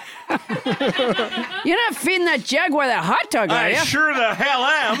 You're not feeding that jaguar that hot dog, are I you? sure the hell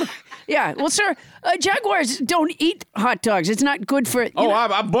am. Yeah. Well, sir, jaguars don't eat hot dogs. It's not good for...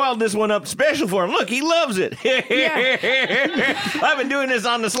 I boiled this one up special for him. Look, he loves it. I've been doing this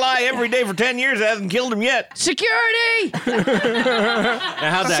on the sly every day for 10 years. It hasn't killed him yet. Security! Now,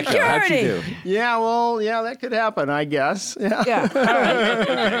 how'd that go? How'd you do? Yeah, well, that could happen, I guess. Yeah. Yeah. All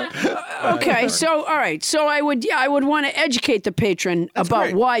right. Okay. So, all right. So I would want to educate the patron about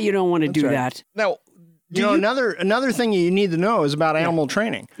great. why you don't want to do right. that. Now, Another thing you need to know is about animal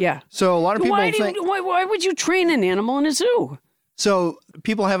training. Yeah. So a lot of people think. Why would you train an animal in a zoo? So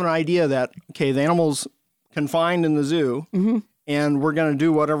people have an idea that the animal's confined in the zoo, and we're going to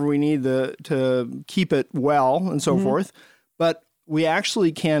do whatever we need to keep it well and so forth. But we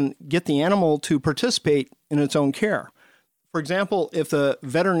actually can get the animal to participate in its own care. For example, if the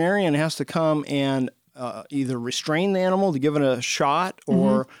veterinarian has to come and either restrain the animal to give it a shot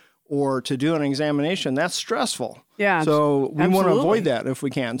or to do an examination, that's stressful. Yeah, So we want to absolutely. avoid that if we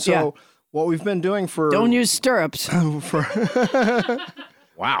can. So what we've been doing for... Don't use stirrups.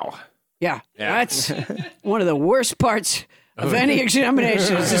 wow. Yeah. That's one of the worst parts of any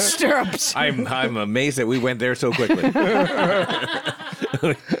examination is the stirrups. I'm amazed that we went there so quickly.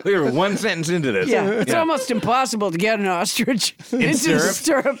 We were one sentence into this. Yeah. It's almost impossible to get an ostrich into the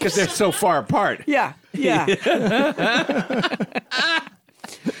stirrups. Because they're so far apart. Yeah.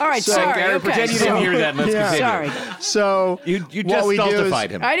 All right, sorry. Gary, Okay. pretend you didn't hear that. Let's continue. Sorry. So You what just we do is-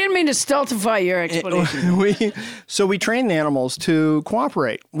 stultified him. I didn't mean to stultify your explanation. we train the animals to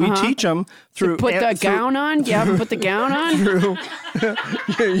cooperate. We teach them through Put the gown on? You haven't put the gown on?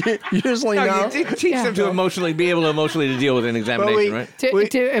 Usually No, no. you teach them to be able to emotionally deal with an examination, right?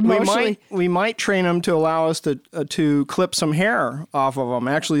 To emotionally. We might train them to allow us to clip some hair off of them.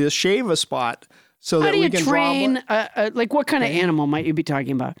 Actually, to shave a spot so How that do we you can train? Like, what kind of animal might you be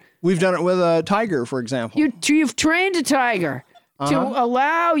talking about? We've done it with a tiger, for example. You've trained a tiger to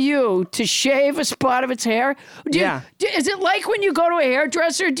allow you to shave a spot of its hair. Is it like when you go to a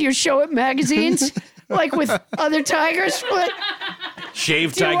hairdresser? Do you show it magazines? Like with other tigers?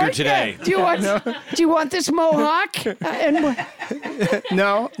 Shave Do you tiger want- today. Do you want this mohawk?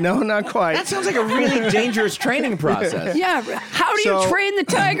 No, not quite. That sounds like a really dangerous training process. Yeah. How do you So- train the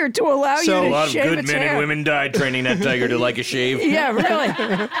tiger to allow you so- to A lot of shave good its men hair? and women died training that tiger to like a shave. Yeah,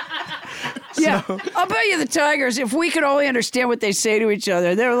 really. Yeah, I'll bet you the tigers, if we could only understand what they say to each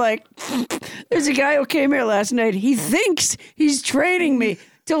other, they're like, there's a guy who came here last night. He thinks he's training me.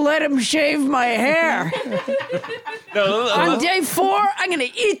 to let him shave my hair. On day 4, I'm going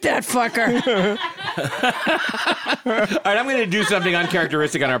to eat that fucker. All right, I'm going to do something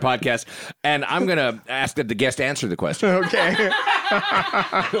uncharacteristic on our podcast, and I'm going to ask that the guest answer the question. Okay.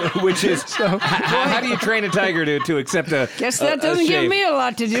 Which is, how do you train a tiger to accept a Guess that doesn't give me a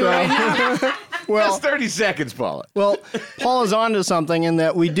lot to do right now. Well, Just 30 seconds, Paula. Well, Paul is onto something in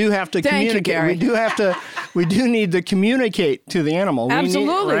that we do have to Thank you, communicate. Gary. We do need to communicate to the animal.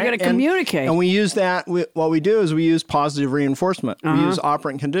 Absolutely, we got to communicate. And we use that. What we do is we use positive reinforcement. We use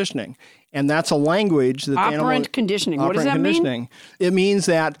operant conditioning, and that's a language that the animal. Operant conditioning. What does that mean? It means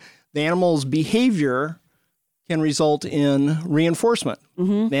that the animal's behavior can result in reinforcement.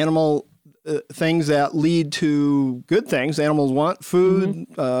 The animal. Things that lead to good things. Animals want food,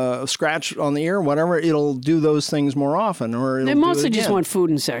 scratch on the ear, whatever. It'll do those things more often, or it'll They mostly do it just again. want food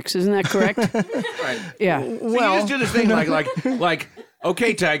and sex. Isn't that correct? Right. Yeah. So you just do this thing like,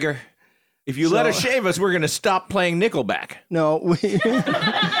 okay, tiger, if you let us shave us, we're going to stop playing Nickelback. No,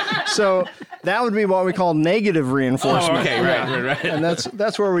 so that would be what we call negative reinforcement. Oh, okay, right. And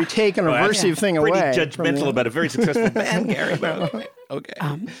that's where we take an aversive thing Pretty away. judgmental about a very successful band, Gary. But okay.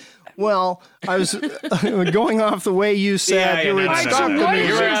 Well, I was going off the way you said you would stop no. the What did music.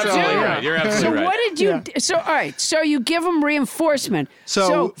 you You're absolutely right. You're absolutely So right. what did you do? So, all right. So you give them reinforcement.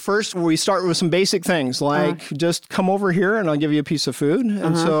 So first we start with some basic things like just come over here and I'll give you a piece of food.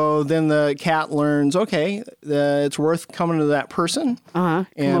 And so then the cat learns, okay, it's worth coming to that person. Come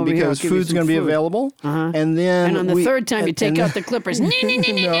And over here, because I'll give you food's some going to be food. available. And then And on the third time, you take out the clippers. No.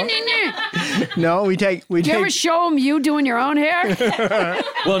 No, we take Do you ever show them you doing your own hair?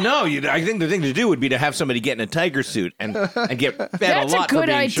 Well, no, I think the thing to do would be to have somebody get in a tiger suit and get fed That's a a lot good for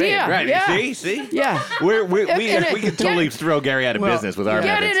being idea. shaved. Right? Yeah. See? Yeah. We And could totally throw Gary out of business with our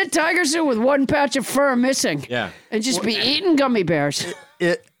Get methods. in a tiger suit with one patch of fur missing. Yeah. And just be eating gummy bears.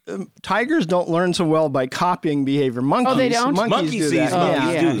 Tigers don't learn so well by copying behavior. Monkeys, they don't? Monkeys do Monkeys that. do.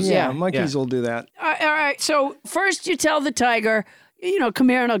 Monkeys do. Yeah, monkeys will do that. All right. So first you tell the tiger, come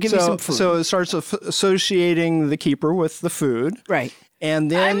here and I'll give you some food. So it starts associating the keeper with the food. Right.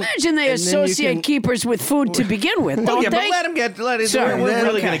 And then I imagine they and then you associate can- keepers with food to begin with, don't Yeah, they? but let it. Sorry. We're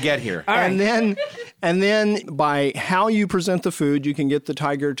really Okay. going to get here. All right. And then by how you present the food, you can get the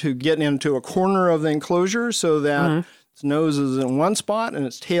tiger to get into a corner of the enclosure so that its nose is in one spot and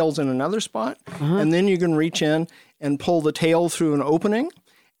its tail's in another spot. And then you can reach in and pull the tail through an opening.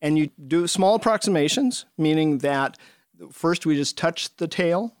 And you do small approximations, meaning that first we just touch the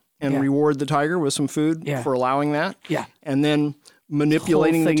tail and reward the tiger with some food for allowing that. Yeah. And then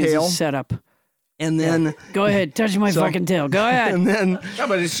manipulating Whole the thing tail. is a setup. And then Go ahead, touch my fucking tail. Go ahead. and then No,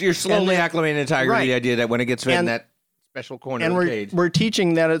 but you're slowly acclimating a tiger to Right. the idea that when it gets fed in And- that special corner and of the we're cage. we're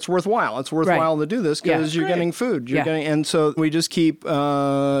teaching that it's worthwhile. It's worthwhile to do this because you're getting food. You're getting, and so we just keep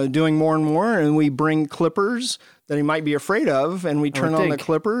doing more and more, and we bring clippers that he might be afraid of, and we turn on the think.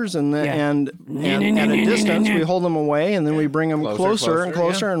 clippers, and at a distance we hold them away, and then we bring them closer and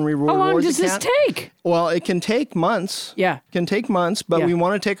closer, and we reward How long the does this cat. Well, it can take months. Yeah. It can take months, but Yeah. we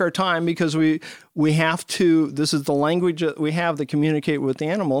want to take our time because we have to. This is the language that we have to communicate with the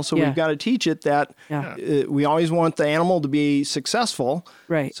animal, so Yeah. we've got to teach it that Yeah. we always want the animal to be successful.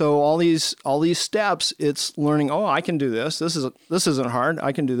 Right. So all these steps, it's learning. Oh, I can do this. This isn't hard.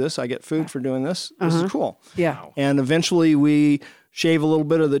 I can do this. I get food for doing this. This is cool. Yeah. And eventually we shave a little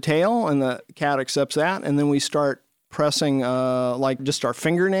bit of the tail, and the cat accepts that, and then we start pressing like just our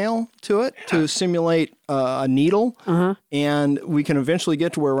fingernail to it to simulate a needle, and we can eventually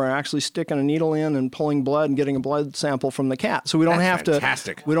get to where we're actually sticking a needle in and pulling blood and getting a blood sample from the cat. So we don't have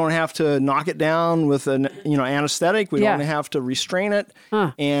fantastic. to. We don't have to knock it down with an anesthetic. We Yeah. don't have to restrain it,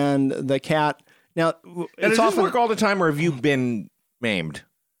 and the cat. Now And it's does this often work all the time, or have you been maimed?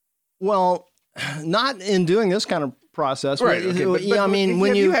 well, not in doing this kind of process. Okay, I mean, when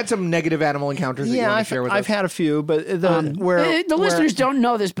have you had some negative animal encounters that you want to share with I've us? had a few, but The listeners don't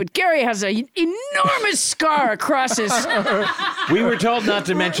know this, but Gary has an enormous scar across his We were told not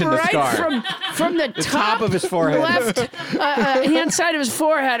to mention the scar. from the top of his forehead. left hand side of his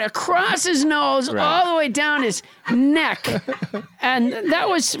forehead, across his nose, all the way down his neck, and that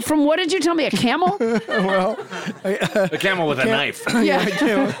was from what did you tell me? A camel? A camel with a knife. Yeah,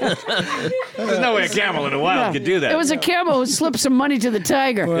 There's no way a camel in the wild could do that. it was a camel who slipped some money to the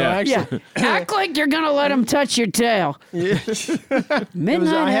tiger. Yeah. Act like you're gonna let him touch your tail.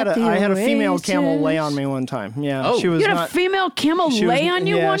 Midnight I had at the I had a female Oasis. camel lay on me one time. Yeah, Oh. she was You had not. a female camel she was- lay on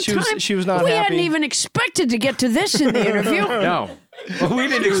you yeah, one she time? was- she was not We happy. hadn't even expected to get to this in the interview. No. Well, we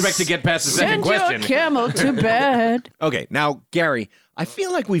didn't expect to get past the second Send your question. camel to bed. Okay, now, Gary, I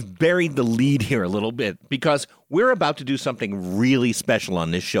feel like we've buried the lead here a little bit because we're about to do something really special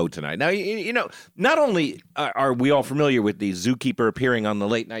on this show tonight. Now, you know, not only are we all familiar with the zookeeper appearing on the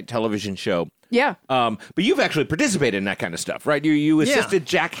late night television show, Yeah. but you've actually participated in that kind of stuff, right? You assisted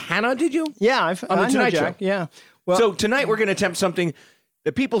Jack Hanna, did you? Yeah, on the I know Tonight Jack. Show. Yeah. Well, So tonight we're going to attempt something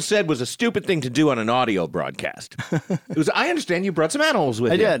that people said was a stupid thing to do on an audio broadcast. I understand you brought some animals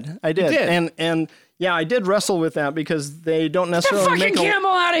with you. I did. You did. And yeah, I did wrestle with that because they don't Get the necessarily fucking make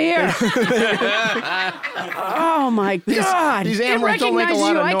camel out of here! Oh my God! these It animals don't make a recognizes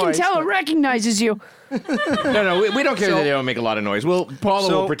lot you. of I can noise, tell but- it recognizes you. No, we don't care that they don't make a lot of noise. Paula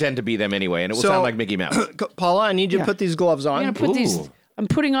So- will pretend to be them anyway, and it will so- sound like Mickey Mouse. Paula, I need you to put these gloves on. I'm gonna put these. Ooh. I'm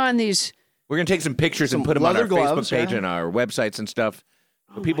putting on these. We're going to take some pictures and Some put them on our leather gloves, Facebook page yeah. and our websites and stuff.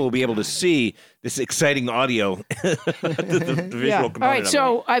 So people will be able to see this exciting audio. the visual Yeah. component All right. of it.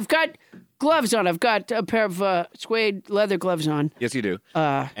 So I've got gloves on. I've got a pair of suede leather gloves on. Yes, you do.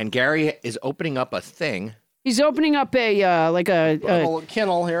 And Gary is opening up a thing. He's opening up a like a Little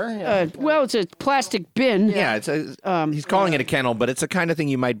kennel here. Yeah. well, it's a plastic bin. Yeah, he's calling it a kennel, but it's the kind of thing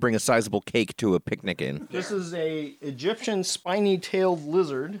you might bring a sizable cake to a picnic in. This is a Egyptian spiny-tailed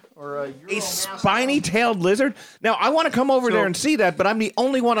lizard or A spiny-tailed lizard? Now, I want to come over there and see that, but I'm the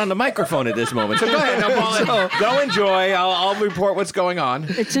only one on the microphone at this moment. So go ahead, now, Paula, go enjoy. I'll report what's going on.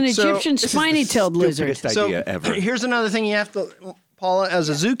 It's an Egyptian spiny-tailed lizard. Stupidest idea ever. Here's another thing you have to, Paula, as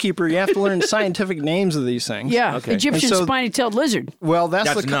a zookeeper, you have to learn scientific names of these things. Yeah, Okay. Egyptian And so- spiny-tailed lizard. Well,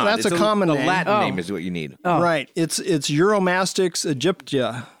 that's It's a common the name. Latin name is what you need. Right. It's Euromastix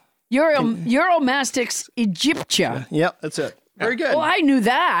egyptia. Euromastix egyptia. Yep, that's it. Very good. Well, I knew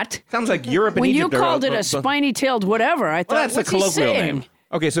that. Sounds like Europe and When you Egypt. called it a spiny-tailed whatever, I thought, Well, that's the what's he colloquial saying? name.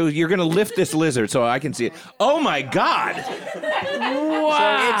 Okay, so you're going to lift this lizard so I can see it. Oh my God!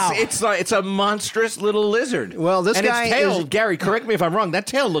 Wow. It's a monstrous little lizard. Well, this and guy its tail, is- Gary, correct me if I'm wrong. That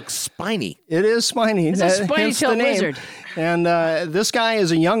tail looks spiny. It is spiny. It's a hence the spiny-tailed name. lizard. And this guy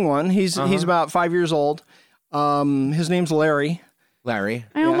is a young one. He's about 5 years old. His name's Larry. Larry.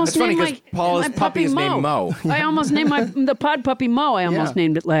 I almost It's funny named 'cause my Paula's my puppy is named Mo. I almost named the pod puppy Mo. I almost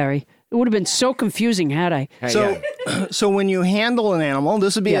named it Larry. It would have been so confusing had I. Hey, So, yeah. so when you handle an animal,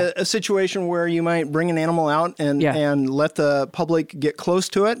 this would be Yeah. a situation where you might bring an animal out and Yeah. and let the public get close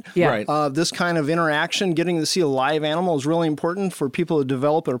to it. Yeah. Right. This kind of interaction, getting to see a live animal, is really important for people to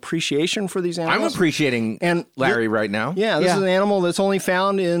develop an appreciation for these I'm animals. appreciating And Larry right now. Yeah, this Yeah. is an animal that's only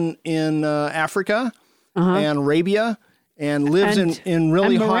found in Africa and Arabia and lives And- in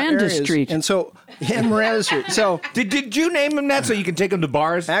really and hot Miranda areas. Street. And so, and Miranda Street. So, Did you name him that so you can take him to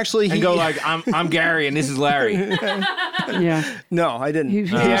bars? Actually, and he- go like, I'm Gary and this is Larry. Yeah. no, I didn't. He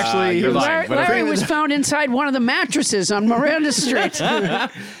you're actually, lying. Larry, but Larry was found inside one of the mattresses on Miranda Street. All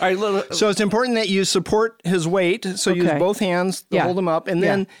right, so it's important that you support his weight. So use Okay. both hands to Yeah. hold him up, and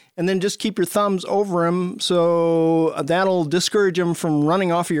then just keep your thumbs over him. So that'll discourage him from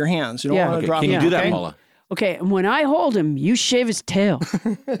running off of your hands. You don't Yeah. want to Okay, drop can you him. do that, okay? Paula? Okay, and when I hold him, you shave his tail.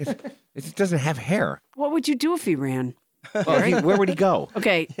 It doesn't have hair. What would you do if he ran? Well, where would he go?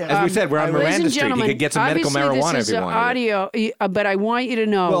 Okay. As we said, we're on ladies Miranda and Street. He gentlemen, could get some medical obviously marijuana this if he is wanted. audio, but I want you to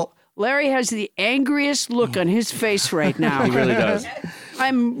know, Well- Larry has the angriest look on his face right now. He really does.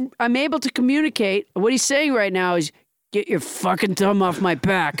 I'm able to communicate. What he's saying right now is, get your fucking thumb off my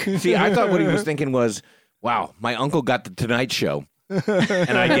back. See, I thought what he was thinking was, wow, my uncle got the Tonight Show.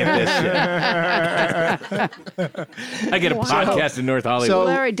 And I get this shit. I get a podcast in North Hollywood. So-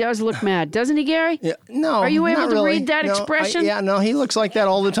 Larry does look mad, doesn't he, Gary? Yeah, no. Are you able not to really. read that No, expression? yeah, no, he looks like that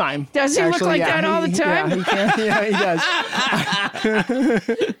all the time. Does he look like that all the time? Yeah, he can. Yeah, he does.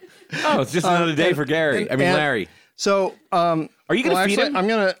 oh, it's just another day for Gary. I mean, and- Larry. So, Are you going to feed actually, him?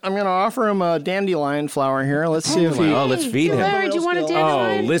 I'm gonna offer him a dandelion flower here. Let's see if he. Oh, let's feed him. Larry, do you want a Oh,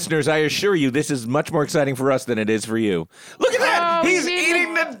 dandelion? listeners, I assure you, this is much more exciting for us than it is for you. Look at that! Oh, He's he's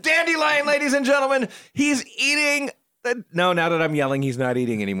eating the dandelion, ladies and gentlemen. He's eating the... No, now that I'm yelling, he's not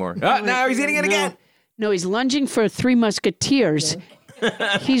eating anymore. Now he's eating it again. No, he's lunging for Three Musketeers.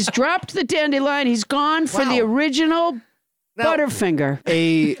 He's dropped the dandelion. He's gone for the original Butterfinger.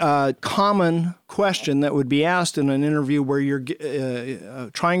 A common question that would be asked in an interview where you're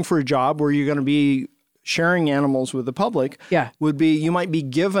trying for a job where you're going to be sharing animals with the public would be you might be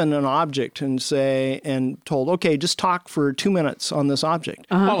given an object and told, okay, just talk for 2 minutes on this object.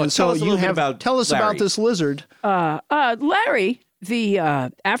 Paula, And so tell us a little bit about tell us Larry. about this lizard. Larry, the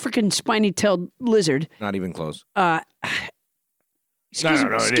African spiny-tailed lizard. Not even close.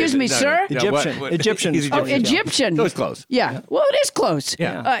 Excuse me, sir. Egyptian. He's Oh, Egyptian. Egyptian. So it's close. Yeah. Well, it is close.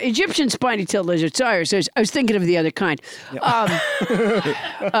 Yeah. Egyptian spiny-tailed lizard. Sorry, I was thinking of the other kind.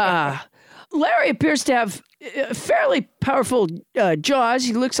 Larry appears to have fairly powerful jaws.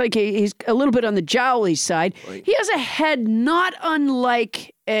 He looks like he's a little bit on the jowly side. He has a head not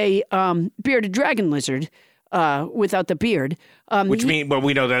unlike a bearded dragon lizard without the beard. Which means, well,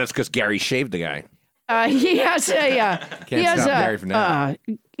 we know that it's because Gary shaved the guy. He has a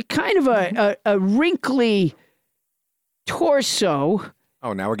kind of a wrinkly torso.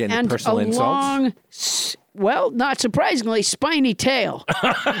 Oh, now we're getting and personal a insults. Well, not surprisingly, spiny tail.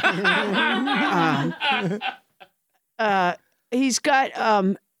 He's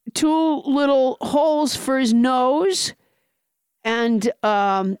got 2 little holes for his nose, and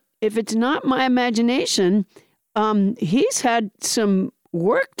if it's not my imagination, he's had some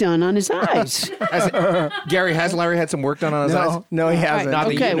work done on his eyes. Has Larry had some work done on his eyes? No, he hasn't.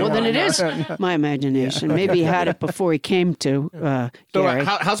 Okay, well then it is my imagination. Maybe he had it before he came to Gary.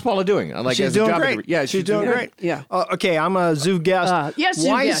 How's Paula doing? Like, She's as a doing job great. interview? Yeah, she's doing great. Yeah. Okay, I'm a zoo guest. Yes, zoo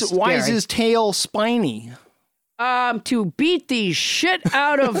guest, Why is Gary. his tail spiny? To beat the shit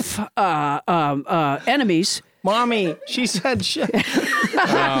out of enemies. Mommy, she said shit. Oh,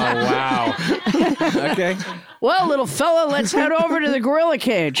 wow. Okay. Well, little fella, let's head over to the gorilla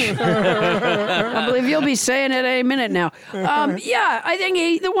cage. I believe you'll be saying it any minute now. Yeah, I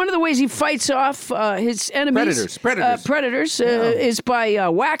think one of the ways he fights off his enemies, predators, is by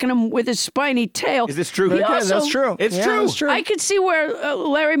whacking them with his spiny tail. Is this true? That's true. It's true. That's true. I could see where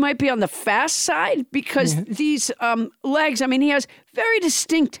Larry might be on the fast side because these legs, I mean, he has very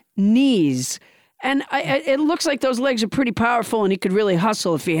distinct knees. And it looks like those legs are pretty powerful, and he could really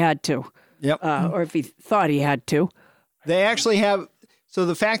hustle if he had to. Yep. Or if he thought he had to. They actually have. So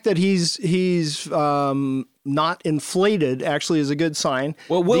the fact that he's not inflated actually is a good sign.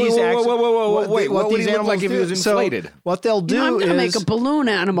 Well, whoa, wait, what would he look like if he was inflated? So what they'll do I'm going to is make a balloon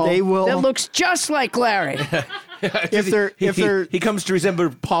animal they will- that looks just like Larry. He comes to resemble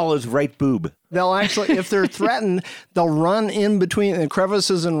Paula's right boob. they'll actually, if they're threatened, they'll run in between the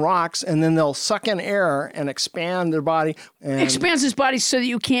crevices and rocks, and then they'll suck in air and expand their body. And Expands his body so that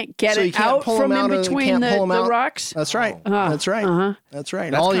you can't get so you it can't out pull from them in out of- between can't the pull them out. rocks. That's right. That's right. That's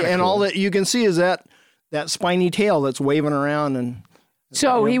right. All cool. that you can see is that spiny tail that's waving around and.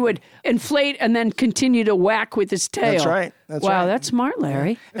 So he would inflate and then continue to whack with his tail. That's right. That's wow, right. that's smart,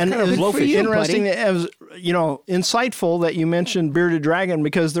 Larry. And Good it's for you, interesting buddy. that it was, insightful that you mentioned bearded dragon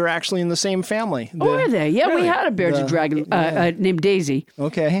because they're actually in the same family. Oh, are they? Yeah, we had a bearded dragon named Daisy.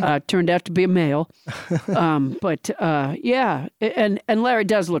 Okay. Turned out to be a male. Yeah, and Larry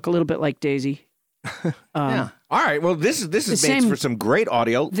does look a little bit like Daisy. Yeah. All right. Well, this is made same- for some great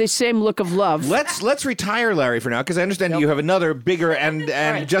audio. The same look of love. Let's retire Larry for now because I understand you have another bigger and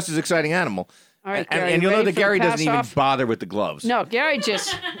just as exciting animal. All right, and Gary, you'll know ready that for Gary the doesn't even pass-off? bother with the gloves. No, Gary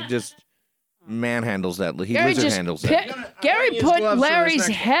just He just manhandles that. He lizard handles that. Gary use put gloves for Larry's this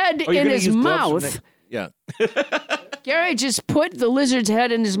next head Oh, you're in gonna his use gloves mouth. for Yeah. Gary just put the lizard's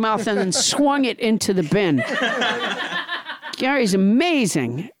head in his mouth and then swung it into the bin. Gary's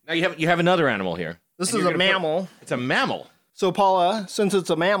amazing. Now you have another animal here. This is a mammal. It's a mammal. So, Paula, since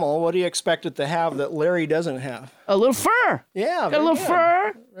it's a mammal, what do you expect it to have that Larry doesn't have? A little fur. Yeah. Got a little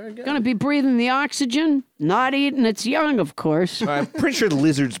fur. Going to be breathing the oxygen, not eating its young, of course. I'm pretty sure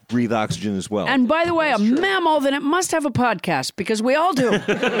lizards breathe oxygen as well. And by the way, a mammal, then it must have a podcast because we all do.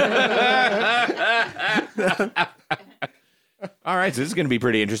 All right, so this is going to be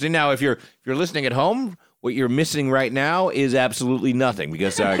pretty interesting. Now, if you're listening at home, what you're missing right now is absolutely nothing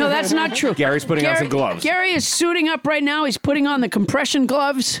because No, that's not true. Gary's putting on some gloves. Gary is suiting up right now. He's putting on the compression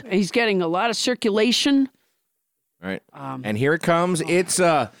gloves. He's getting a lot of circulation. All right, and here it comes. It's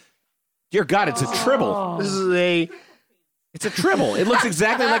dear God, it's a tribble. This is a. It's a tribble. It looks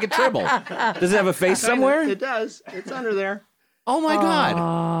exactly like a tribble. Does it have a face somewhere? It does. It's under there. Oh my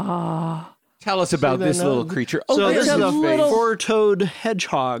God! Tell us about this little creature. Oh, So there's this is a a little- four-toed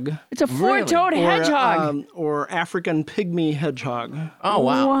hedgehog. It's a four-toed hedgehog. Or African pygmy hedgehog. Oh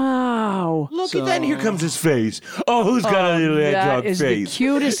wow! Wow. Look at that! And here comes his face. Oh, who's got a little hedgehog That is face? the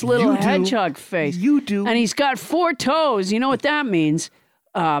cutest little You do. hedgehog face. You do. And he's got 4 toes. You know what that means?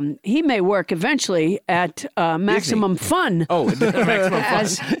 He may work eventually at Maximum Fun Oh, maximum fun.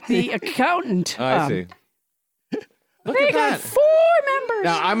 as the accountant. I see. Look They at got that. 4 members.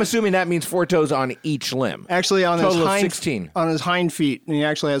 Now I'm assuming that means 4 toes on each limb. Actually, on Total his of hind 16. on his hind feet, and he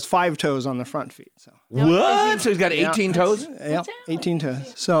actually has 5 toes on the front feet. So, What? So he's got 18 toes? yeah, 18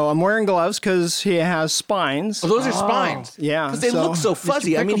 toes. So I'm wearing gloves because he has spines. Oh, those are spines. Yeah, Because they look so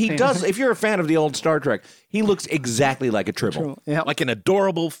fuzzy. I mean, he Pickle does. If you're a fan of the old Star Trek, he looks exactly like a tribble. Yeah. Like an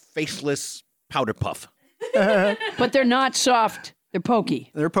adorable, faceless powder puff. But they're not soft They're pokey.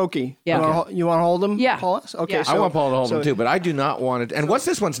 They're pokey. Yeah. You want to hold them? Yeah. Paula? Okay. Yeah. I want Paula to hold him too, but I do not want it. And what's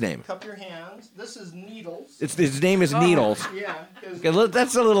this one's name? Cup your hands. This is Needles. His name is Needles. Yeah. Okay,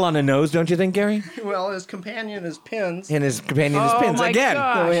 that's a little on the nose, don't you think, Gary? Well, his companion is Pins. And his companion is Pins my again.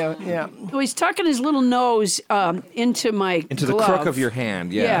 gosh. Yeah. Oh, he's tucking his little nose into my Into the glove. crook of your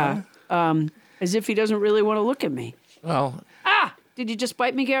hand. Yeah. Yeah. As if he doesn't really want to look at me. Well, Did you just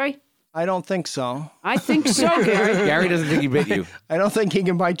bite me, Gary? I don't think so. I think so, Gary. Gary doesn't think he bit you. I don't think he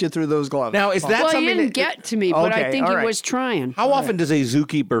can bite you through those gloves. Now, is that Well, he something didn't that, get to me, but I Okay, think all he right. was trying. how often does a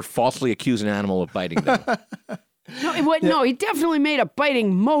zookeeper falsely accuse an animal of biting them? No, he definitely made a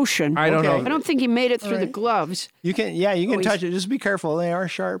biting motion. I don't Okay. know. I don't think he made it through the gloves. You can touch it. Just be careful. They are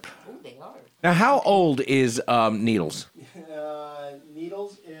sharp. Now, how old is Needles?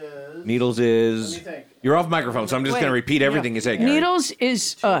 Needles is Needles is... Let me think. You're off microphone, so I'm just Wait. going to repeat everything you say, Gary. Needles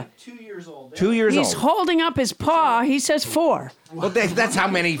is 2 years old. 2 years he's old. holding up his paw. He says 4. Well, that's how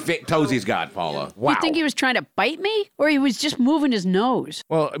many toes he's got, Paula. Wow. You think he was trying to bite me, or he was just moving his nose?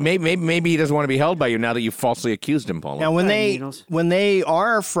 Well, maybe he doesn't want to be held by you now that you falsely accused him, Paula. Now, when Needles. they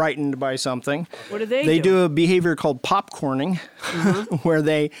are frightened by something, What do they they do? do a behavior called popcorning, where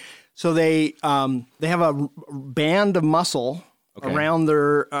they have a band of muscle around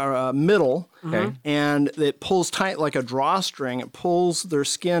their middle, and it pulls tight like a drawstring. It pulls their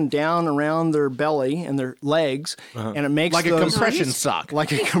skin down around their belly and their legs, and it makes like a those, compression sock.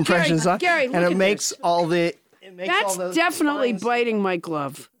 like a compression sock, Gary, and look it at makes this. all the. It makes all That's those definitely lines- biting my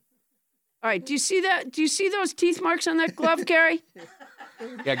glove. All right, do you see that? Do you see those teeth marks on that glove, Gary?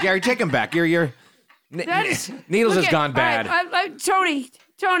 Yeah, Gary, take him back. You're That is Needles look has at- gone bad. all right, Tony,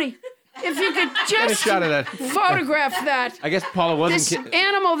 if you could Get a just shot of that. photograph that. I guess Paula wasn't This kidding.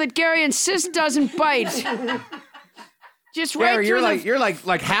 animal that Gary insists doesn't bite. Just right Gary, through you're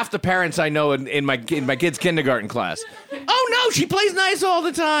like half the parents I know in my kid's kindergarten class. Oh no, she plays nice all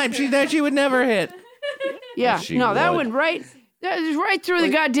the time. She would never hit. Yeah, she no, that would. went right. That is right through the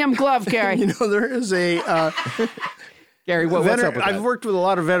goddamn glove, Gary. You know, there is a. Gary, what's up with I've that? worked with a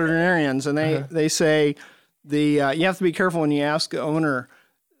lot of veterinarians, and they say you have to be careful when you ask the owner,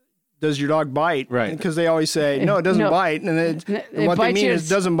 "Does your dog bite?" Right. Because they always say, "No, it doesn't No. bite," and It what they bites mean you. is,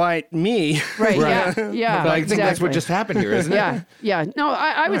 "Doesn't bite me." Right, yeah. But I think that's what exactly. just happened here, isn't it? Yeah. No,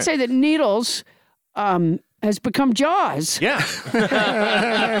 I would say that Needles has become Jaws. Yeah.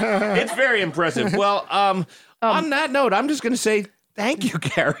 It's very impressive. Well, on that note, I'm just going to say thank you,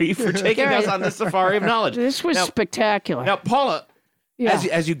 Gary, for taking Gary, us on this safari of knowledge. This was spectacular. Now, Paula, Yeah.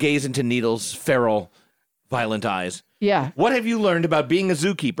 as you gaze into Needles' feral, violent eyes, Yeah. what have you learned about being a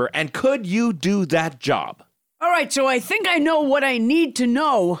zookeeper, and could you do that job? All right, so I think I know what I need to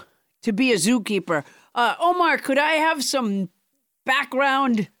know to be a zookeeper. Omar, could I have some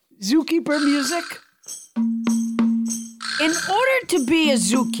background zookeeper music? In order to be a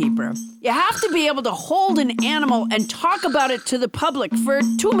zookeeper, you have to be able to hold an animal and talk about it to the public for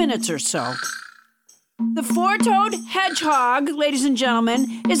 2 minutes or so. The four-toed hedgehog, ladies and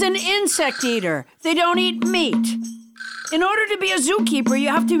gentlemen, is an insect eater. They don't eat meat. In order to be a zookeeper, you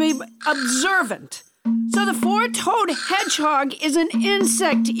have to be observant. So the four-toed hedgehog is an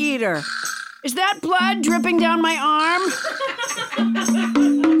insect eater. Is that blood dripping down my arm?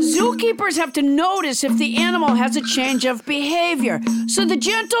 Zookeepers have to notice if the animal has a change of behavior. So the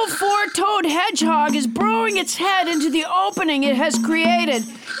gentle four-toed hedgehog is burrowing its head into the opening it has created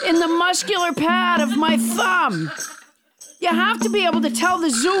in the muscular pad of my thumb. You have to be able to tell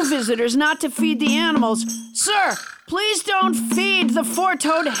the zoo visitors not to feed the animals. Sir, please don't feed the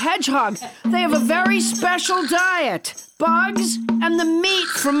four-toed hedgehog. They have a very special diet. Bugs and the meat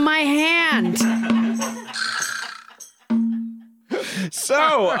from my hand.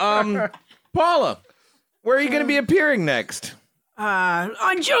 So, Paula, where are you going to be appearing next?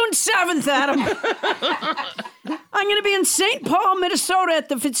 On June 7th, Adam, I'm going to be in St. Paul, Minnesota at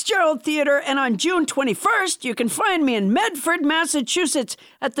the Fitzgerald Theater, and on June 21st, you can find me in Medford, Massachusetts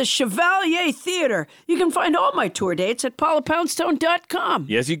at the Chevalier Theater. You can find all my tour dates at paulapoundstone.com.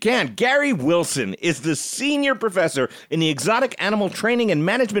 Yes, you can. Gary Wilson is the senior professor in the Exotic Animal Training and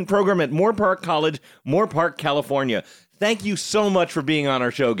Management Program at Moorpark College, Moorpark, California. Thank you so much for being on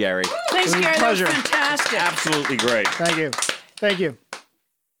our show, Gary. Thanks, Gary. That was pleasure. fantastic. Absolutely great. Thank you. Thank you.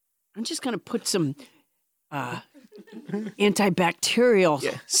 I'm just going to put some antibacterial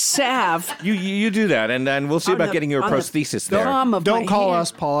salve. You do that, and then we'll see On about the- getting your on the prosthesis there. Thumb of Don't my call hand.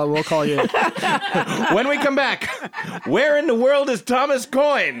 us, Paula. We'll call you. When we come back, where in the world is Thomas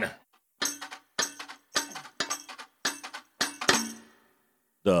Coyne?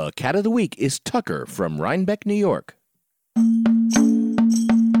 The cat of the week is Tucker from Rhinebeck, New York.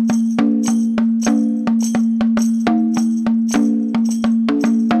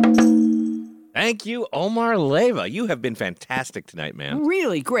 Thank you, Omar Leyva. You have been fantastic tonight, man.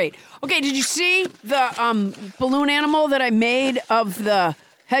 Really great. Okay, did you see the balloon animal that I made of the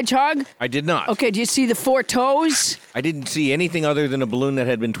hedgehog? I did not. Okay, do you see the 4 toes? I didn't see anything other than a balloon that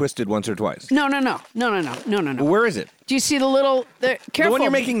had been twisted once or twice. No. Where is it? Do you see the little... Careful. The one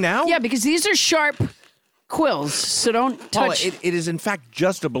you're making now? Yeah, because these are sharp quills, so don't Paula, touch... it is in fact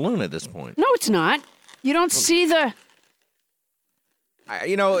just a balloon at this point. No, it's not. You don't see the...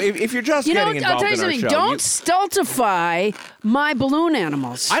 If you're just getting involved I'll tell you in our something. show, Don't stultify my balloon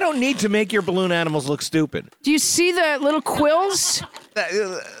animals. I don't need to make your balloon animals look stupid. Do you see the little quills?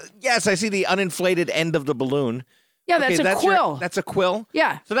 Yes, I see the uninflated end of the balloon. Yeah, that's a quill. That's a quill?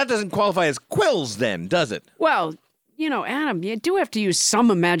 Yeah. So that doesn't qualify as quills then, does it? Well, Adam, you do have to use some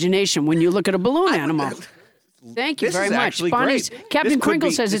imagination when you look at a balloon animal. Thank you This very is much. actually Bonnie's great. Captain This could Crinkle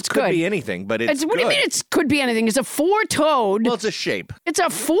be- says this it's could good. be anything, but it's What do you good. mean it could be anything? It's a 4-toed. Well, it's a shape. It's a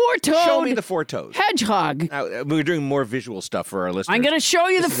 4-toed. Show me the 4 toes. hedgehog. Now, we're doing more visual stuff for our listeners. I'm going to show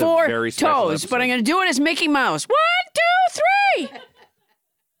you This the is a 4 very special toes, but episode. I'm going to do it as Mickey Mouse. 1, 2, 3.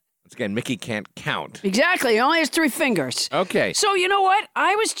 Once again, Mickey can't count. Exactly. He only has 3 fingers. Okay. So, you know what?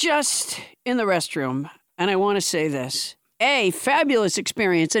 I was just in the restroom, and I want to say this. A, fabulous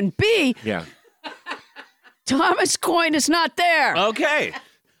experience, and B, Yeah. Thomas Coyne is not there. Okay.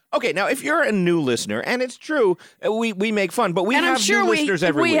 Okay, now if you're a new listener, and it's true, we make fun, but we and have I'm sure new listeners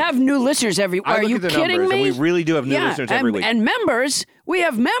every week. we have new listeners every week. I Are look you at the kidding numbers, me? and we really do have new listeners every week. And members, we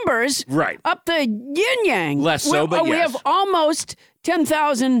have members Right. up the yin-yang. Less so, but we yes. have almost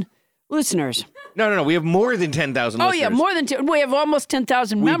 10,000 listeners. No. We have more than 10,000 Oh, listeners. yeah, more than we have almost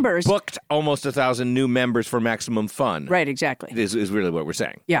 10,000 We members. booked almost 1,000 new members for Maximum Fun. Right, exactly. Is really what we're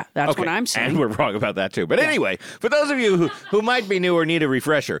saying. Yeah, that's Okay, what I'm saying. And we're wrong about that, too. But anyway, for those of you who might be new or need a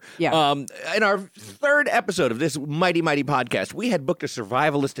refresher, Yeah. in our 3rd episode of this mighty, mighty podcast, we had booked a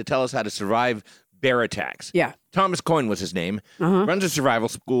survivalist to tell us how to survive bear attacks. Yeah. Thomas Coyne was his name. Runs a survival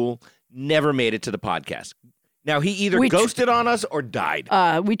school, never made it to the podcast. Now, he either ghosted on us or died.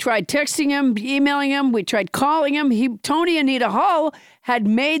 We tried texting him, emailing him. We tried calling him. Tony Anita Hull had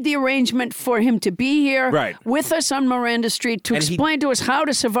made the arrangement for him to be here Right. with us on Miranda Street to And explain to us how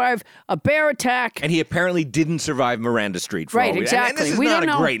to survive a bear attack. And he apparently didn't survive Miranda Street. For Right, all we- exactly. And this is We not don't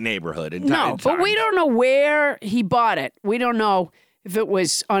a know- great neighborhood. No, but we don't know where he bought it. We don't know if it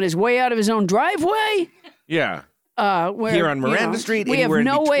was on his way out of his own driveway. Yeah. Where, Here on Miranda Street, we have anywhere in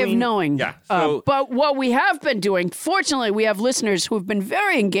no way of between. knowing. Yeah, so- but what we have been doing, fortunately, we have listeners who have been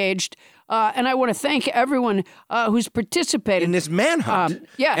very engaged, and I want to thank everyone who's participated In this manhunt.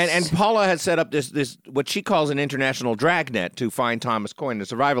 Yes. And Paula has set up this what she calls an international dragnet to find Thomas Coyne, the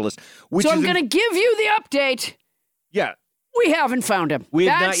survivalist. Which So is I'm going to give you the update. Yeah. We haven't found him. We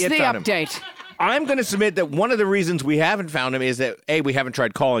have not That's yet the found him. update. I'm going to submit that one of the reasons we haven't found him is that A, we haven't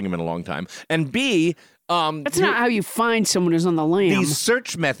tried calling him in a long time, and B, That's not how you find someone who's on the lam. these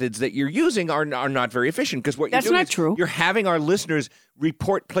search methods that you're using are not very efficient because what That's you're doing not is true. you're having our listeners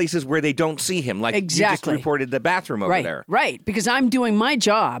report places where they don't see him, like Exactly. you just reported the bathroom over right, there. right, because I'm doing my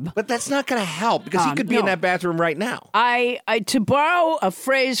job. But that's not going to help because he could be in no. that bathroom right now. I to borrow a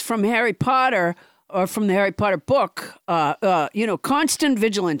phrase from Harry Potter or from the Harry Potter book, constant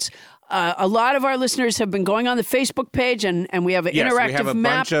vigilance. A lot of our listeners have been going on the Facebook page, and we have an Yes, interactive we have a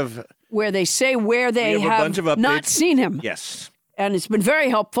map bunch of where they say where they we have a bunch of not updates. seen him. Yes. And it's been very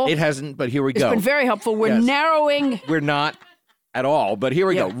helpful. It hasn't, but here we It's go. been very helpful. We're Yes. narrowing. We're not at all, but here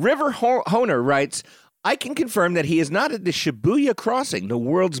we Yeah. go. River Honer writes, I can confirm that he is not at the Shibuya Crossing, the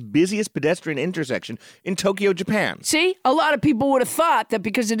world's busiest pedestrian intersection in Tokyo, Japan. See, a lot of people would have thought that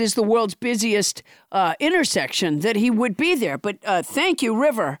because it is the world's busiest intersection that he would be there. But thank you,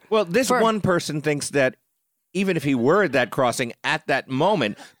 River. Well, this for- one person thinks that even if he were at that crossing at that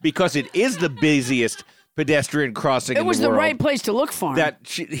moment, because it is the busiest pedestrian crossing It in was the the world, right place to look for him. that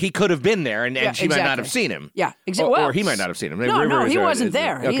he could have been there, and Yeah, she might not exactly. have seen him. Yeah, exactly. Or he might not have seen him. No, River he is wasn't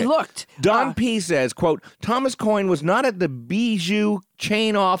there. He okay. looked. Don P. says, quote, Thomas Coyne was not at the Bijou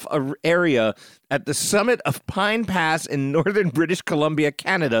chain-off area at the summit of Pine Pass in northern British Columbia,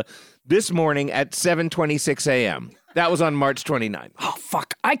 Canada, this morning at 7:26 a.m. That was on March 29th. Oh,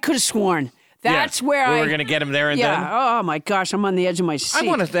 fuck. I could have sworn. That's where we I... were going to get him there and yeah. then. Oh, my gosh. I'm on the edge of my seat. I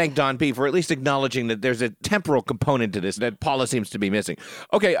want to thank Don P. for at least acknowledging that there's a temporal component to this that Paula seems to be missing.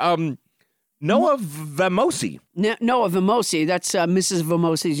 Okay, Noah Vamosi. Noah Vamosi. That's Mrs.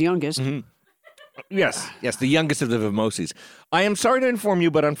 Vamosi's youngest. Mm-hmm. Yes, the youngest of the Vamosis. I am sorry to inform you,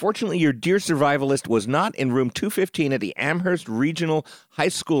 but unfortunately your dear survivalist was not in room 215 at the Amherst Regional High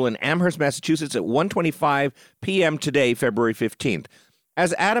School in Amherst, Massachusetts at 1:25 p.m. today, February 15th.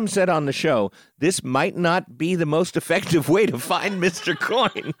 As Adam said on the show, this might not be the most effective way to find Mr.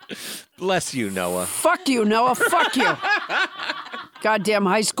 Coin. Bless you, Noah. Fuck you, Noah. Fuck you. Goddamn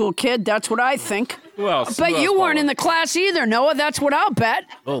high school kid. That's what I think. Well, I bet you weren't in the class either, Noah. That's what I'll bet.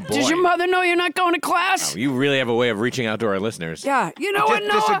 Oh, boy. Does your mother know you're not going to class? Oh, you really have a way of reaching out to our listeners. Yeah. You know what, He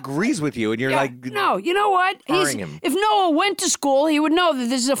Noah? disagrees with you, and you're like... No, you know what? Firing him. If Noah went to school, he would know that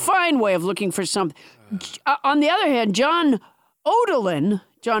this is a fine way of looking for something. On the other hand, John Odalin,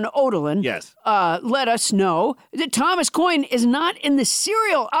 Yes. let us know that Thomas Coin is not in the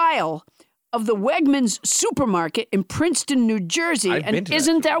cereal aisle of the Wegmans supermarket in Princeton, New Jersey. I've been to that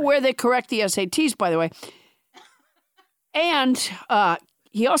isn't that where they correct the SATs, by the way? And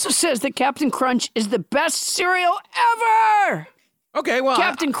he also says that Captain Crunch is the best cereal ever. Okay, well...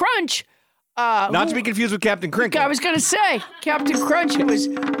 Captain Crunch. Not to be confused with Captain Crinkle. I was going to say, Captain Crunch was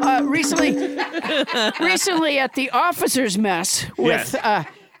recently at the officers' mess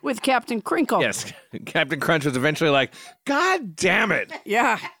with Captain Crinkle. Yes, Captain Crunch was eventually like, God damn it.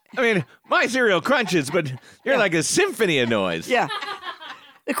 Yeah. I mean, my cereal crunches, but you're like a symphony of noise. Yeah.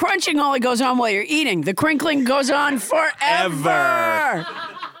 The crunching only goes on while you're eating. The crinkling goes on forever.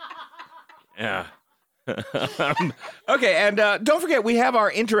 Yeah. Okay, and don't forget, we have our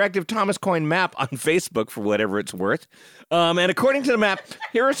interactive Thomas Coin map on Facebook for whatever it's worth. And according to the map,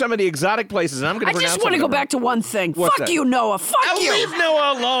 here are some of the exotic places. And I'm going to pronounce just want to go back to one thing. What's Fuck that? you, Noah. Fuck I'll you. leave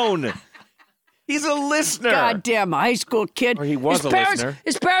Noah alone. He's a listener. Goddamn high school kid. Or he was a listener.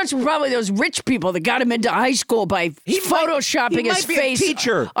 His parents were probably those rich people that got him into high school by photoshopping his be a face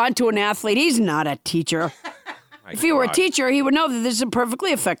teacher. onto an athlete. He's not a teacher. If he were a teacher, he would know that this is a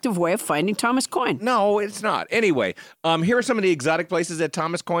perfectly effective way of finding Thomas Coin. No, it's not. Anyway, here are some of the exotic places that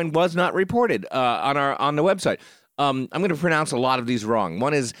Thomas Coin was not reported on the website. I'm going to pronounce a lot of these wrong.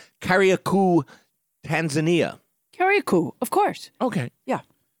 One is Kariakoo, Tanzania. Kariakoo, of course. Okay. Yeah.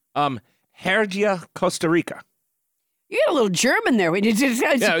 Hergia, Costa Rica. You got a little German there.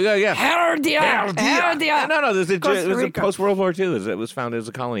 Yeah. Herdia. No, there's a post-World War II. It was founded as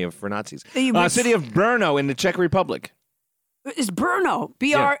a colony for Nazis. City of Brno in the Czech Republic. It's Brno.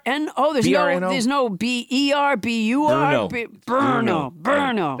 B-R-N-O. There's no B-E-R, B-U-R.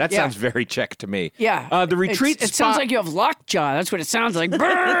 Brno. That sounds very Czech to me. Yeah. The retreat spot. It sounds like you have lockjaw. That's what it sounds like.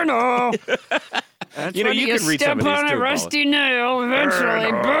 Brno. You can read some of these step on too, a rusty nail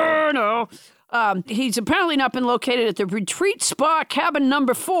eventually. Brno. He's apparently not been located at the Retreat Spa Cabin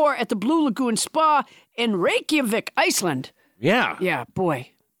Number 4 at the Blue Lagoon Spa in Reykjavik, Iceland. Yeah. Yeah, boy.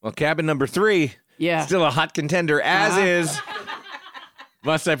 Well, cabin number 3, still a hot contender, as is,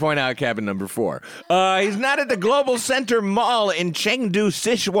 must I point out, cabin number 4. He's not at the Global Center Mall in Chengdu,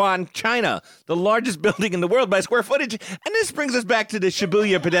 Sichuan, China, the largest building in the world by square footage. And this brings us back to the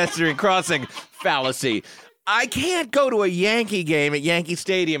Shibuya pedestrian crossing fallacy. I can't go to a Yankee game at Yankee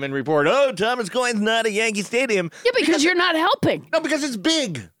Stadium and report, Thomas Coin's not at Yankee Stadium. Yeah, because you're not helping. No, because it's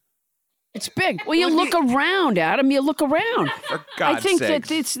big. It's big. Well, you look around, Adam. You look around. For God's I think sakes.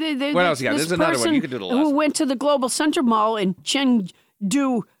 that it's What else you got? There's another one. You can do the last who one. went to the Global Center Mall in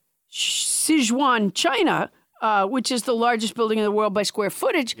Chengdu, Sichuan, China, which is the largest building in the world by square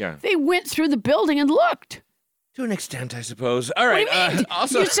footage. Yeah. They went through the building and looked. To an extent, I suppose. All right. What do you mean?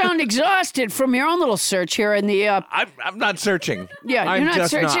 Also, you sound exhausted from your own little search here in the. I'm not searching. Yeah, I'm you're not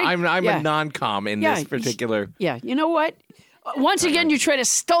just searching? I'm Yeah. a non-com in this particular. Yeah, you know what? Once again, you try to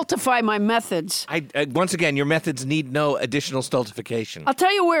stultify my methods. Once again, your methods need no additional stultification. I'll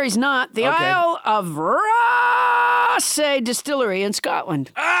tell you where he's not. The Isle of Raasay Distillery in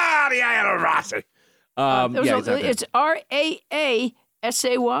Scotland. The Isle of Raasay. It's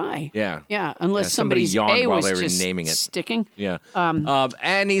Raasay. Yeah. Yeah, unless somebody somebody's yawned A while was they were just naming it. sticking. Yeah.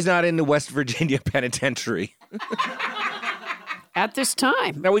 And he's not in the West Virginia Penitentiary. At this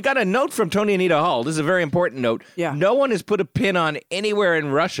time. Now, we got a note from Tony Anita Hall. This is a very important note. Yeah. No one has put a pin on anywhere in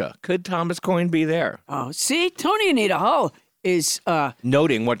Russia. Could Thomas Coin be there? Oh, see? Tony Anita Hall is...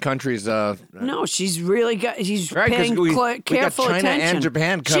 Noting what countries... no, she's really got... She's Right, 'cause paying we careful got China attention. and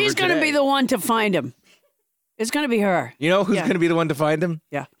Japan covered She's going to today. be the one to find him. It's going to be her. You know who's Yeah. going to be the one to find him?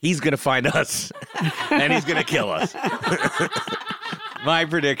 Yeah. He's going to find us. And he's going to kill us. My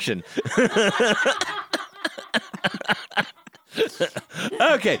prediction.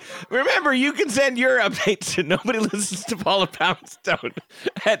 Okay. Remember, you can send your updates to Nobody Listens to Paula Poundstone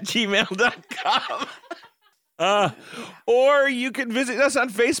at gmail.com. Or you can visit us on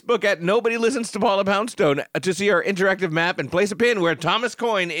Facebook at Nobody Listens to Paula Poundstone to see our interactive map and place a pin where Thomas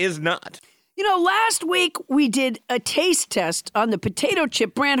Coin is not. You know, last week we did a taste test on the potato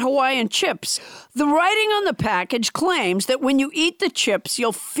chip brand Hawaiian chips. The writing on the package claims that when you eat the chips,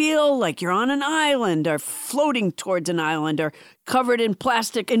 you'll feel like you're on an island or floating towards an island or covered in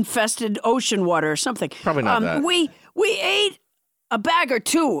plastic-infested ocean water or something. Probably not that. We ate a bag or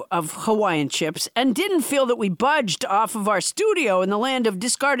two of Hawaiian chips and didn't feel that we budged off of our studio in the land of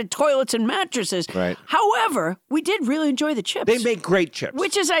discarded toilets and mattresses. Right. However, we did really enjoy the chips. They make great chips.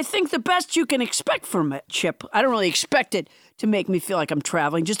 Which is, I think, the best you can expect from a chip. I don't really expect it to make me feel like I'm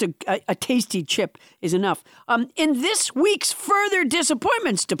traveling. Just a tasty chip is enough. In this week's Further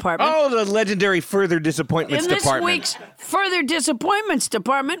Disappointments department. Oh, the legendary Further Disappointments department. In this week's Further Disappointments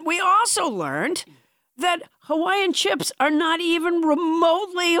department, we also learned that Hawaiian chips are not even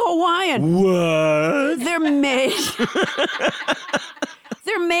remotely Hawaiian. What? They're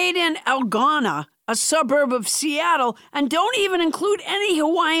made in Algona, a suburb of Seattle, and don't even include any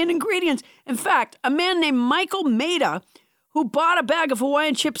Hawaiian ingredients. In fact, a man named Michael Maida, who bought a bag of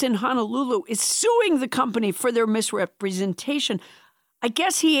Hawaiian chips in Honolulu, is suing the company for their misrepresentation. I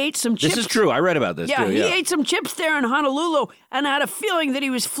guess he ate some chips. This is true. I read about this, too. He ate some chips there in Honolulu and had a feeling that he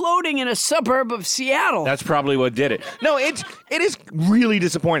was floating in a suburb of Seattle. That's probably what did it. No, it is really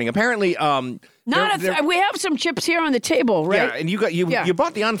disappointing. Apparently, we have some chips here on the table, right? Yeah, and you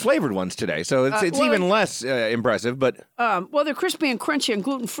bought the unflavored ones today, so it's even less impressive. But well, they're crispy and crunchy and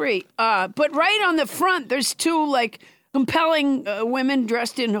gluten free. But right on the front, there's two compelling women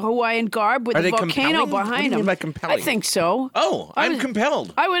dressed in Hawaiian garb with a volcano behind them. What do you mean by compelling? I think so. Oh, I'm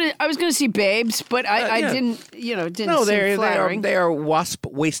compelled. I was going to see babes, but I didn't. Didn't seem flattering. They are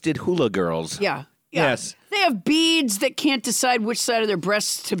wasp-waisted hula girls. Yeah. Yes. They have beads that can't decide which side of their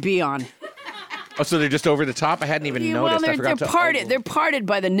breasts to be on. Oh, so they're just over the top? I hadn't even noticed. They're parted. They're parted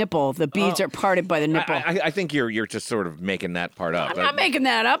by the nipple. The beads are parted by the nipple. I think you're just sort of making that part up. I'm not making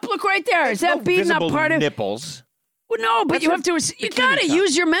that up. Look right there. Is that bead not part of nipples? Well, no, but you got to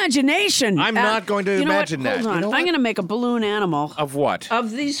use your imagination. I'm not going to imagine that. Hold on. I'm going to make a balloon animal. Of what?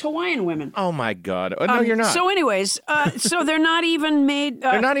 Of these Hawaiian women. Oh, my God. No, you're not. So anyways, so they're not even made.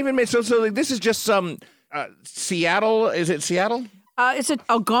 They're not even made. So this is just some Seattle. Is it Seattle? It's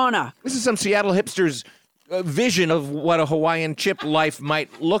Algona. This is some Seattle hipsters' vision of what a Hawaiian chip life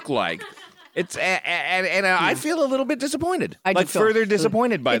might look like. It's I feel a little bit disappointed. Further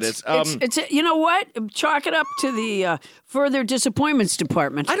disappointed by this. It's you know what? Chalk it up to the Further Disappointments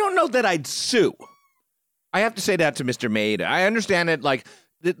department. I don't know that I'd sue. I have to say that to Mr. Maida. I understand it.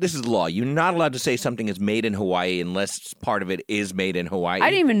 This is law. You're not allowed to say something is made in Hawaii unless part of it is made in Hawaii. I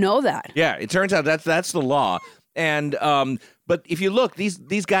didn't even know that. Yeah, it turns out that's the law. And but if you look,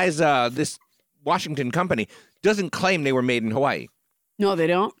 these guys, this Washington company doesn't claim they were made in Hawaii. No, they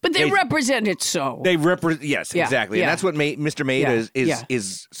don't. But they represent it so. They represent, yes, exactly. Yeah. And that's what Mr. Maida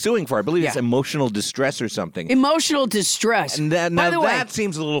is suing for. I believe it's emotional distress or something. Emotional distress. And that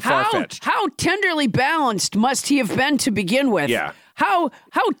seems a little far-fetched. How tenderly balanced must he have been to begin with? Yeah. How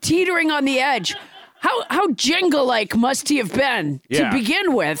teetering on the edge. How Jenga-like must he have been to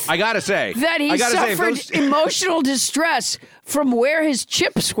begin with? I gotta say. That he suffered emotional distress from where his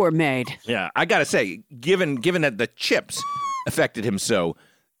chips were made. Yeah, I gotta say, given that the chips affected him so,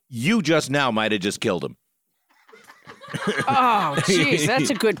 you just now might have just killed him. Oh, jeez, that's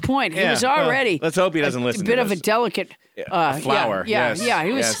a good point. He was already. Let's hope he doesn't listen. A bit of a delicate flower. Yeah.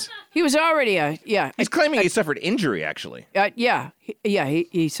 He was already He's claiming he suffered injury. Actually.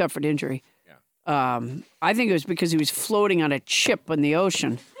 He suffered injury. I think it was because he was floating on a chip in the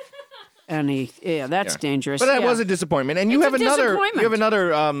ocean. And that's dangerous. But that was a disappointment. And you have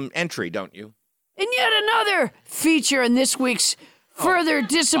another entry, don't you? And yet another feature in this week's Further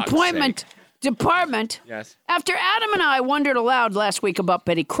Disappointment department. Yes. After Adam and I wondered aloud last week about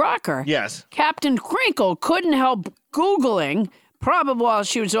Betty Crocker, yes, Captain Crinkle couldn't help Googling, probably while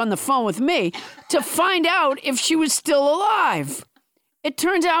she was on the phone with me, to find out if she was still alive. It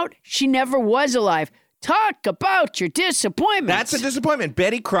turns out she never was alive. Talk about your disappointment. That's a disappointment.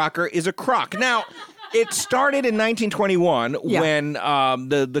 Betty Crocker is a crock. Now, it started in 1921 when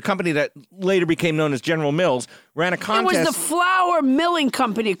the company that later became known as General Mills ran a contest. It was the flour milling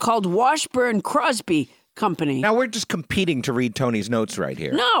company called Washburn Crosby Company. Now, we're just competing to read Tony's notes right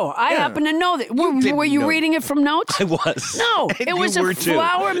here. No, I happen to know that. Were you reading it from notes? I was. No, it was a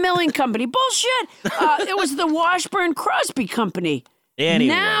flour milling company. Bullshit. It was the Washburn Crosby Company.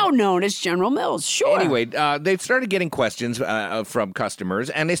 Anyway. Now known as General Mills, sure. Anyway, they started getting questions from customers,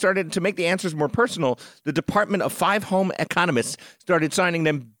 and they started to make the answers more personal. The Department of 5 Home Economists started signing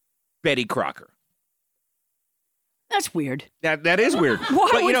them Betty Crocker. That's weird. That is weird.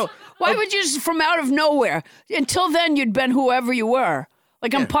 Why would you just from out of nowhere? Until then, you'd been whoever you were.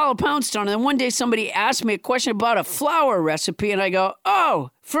 Like I'm Paula Poundstone, and then one day somebody asked me a question about a flour recipe, and I go,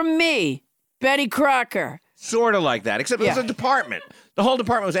 "Oh, from me, Betty Crocker." Sort of like that, except it was a department. The whole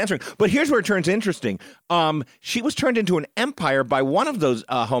department was answering. But here's where it turns interesting. She was turned into an empire by one of those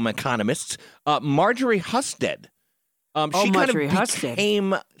home economists, Marjorie Husted. Marjorie Husted.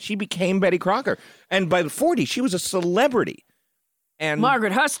 She became Betty Crocker. And by the 40s, she was a celebrity. And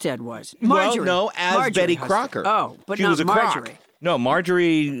Margaret Husted was. Marjorie. Well, no, as Marjorie Betty Husted. Crocker. Oh, but she not was a Marjorie. crock. No,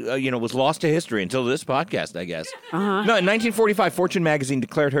 Marjorie, was lost to history until this podcast, I guess. Uh-huh. No, in 1945, Fortune magazine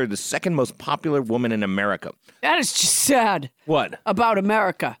declared her the second most popular woman in America. That is just sad. What? About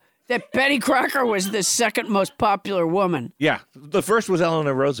America. That Betty Crocker was the second most popular woman. Yeah. The first was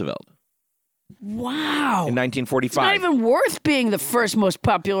Eleanor Roosevelt. Wow. In 1945. It's not even worth being the first most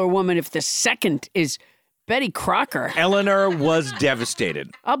popular woman if the second is Betty Crocker. Eleanor was devastated.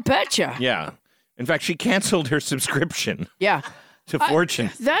 I'll betcha. Yeah. In fact, she canceled her subscription. Yeah. To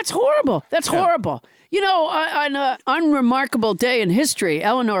Fortune. That's horrible. That's horrible. You know, on an unremarkable day in history,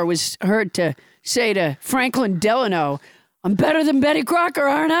 Eleanor was heard to say to Franklin Delano, "I'm better than Betty Crocker,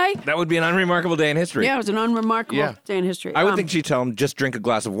 aren't I?" That would be an unremarkable day in history. Yeah, it was an unremarkable day in history. I would think she'd tell him, just drink a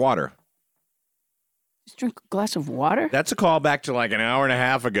glass of water. Just drink a glass of water? That's a call back to like an hour and a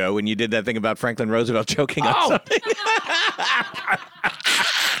half ago when you did that thing about Franklin Roosevelt choking on something.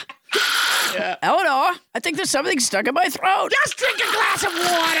 Yeah. Eleanor, I think there's something stuck in my throat. Just drink a glass of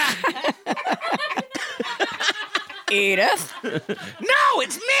water. Edith? No,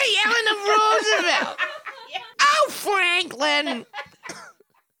 it's me, Eleanor Roosevelt. Oh, Franklin.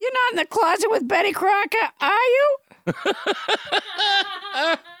 You're not in the closet with Betty Crocker, are you?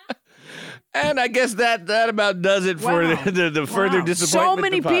 And I guess that about does it for the further disappointment. So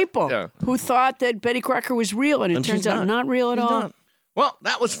many people who thought that Betty Crocker was real, and it turns out not real at all. Not. Well,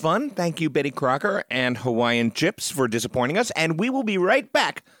 that was fun. Thank you, Betty Crocker and Hawaiian Chips, for disappointing us. And we will be right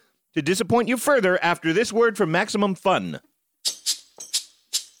back to disappoint you further after this word from Maximum Fun.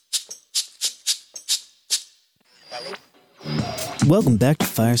 Welcome back to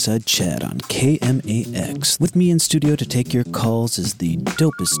Fireside Chat on KMAX. With me in studio to take your calls is the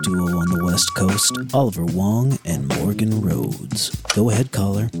dopest duo on the West Coast, Oliver Wong and Morgan Rhodes. Go ahead,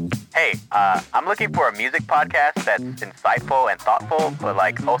 caller. Hey, I'm looking for a music podcast that's insightful and thoughtful, but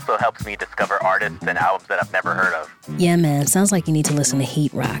also helps me discover artists and albums that I've never heard of. Yeah, man. Sounds like you need to listen to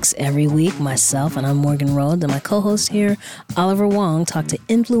Heat Rocks. Every week, myself, and I'm Morgan Rhodes, and my co-host here, Oliver Wong, talk to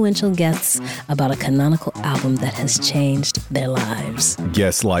influential guests about a canonical album that has changed their lives.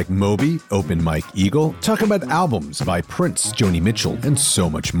 Guests like Moby, Open Mike Eagle, talk about albums by Prince, Joni Mitchell, and so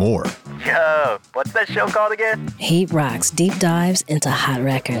much more. Yo, what's that show called again? Heat Rocks, deep dives into hot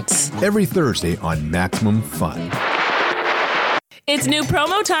records. Every Thursday on Maximum Fun. It's new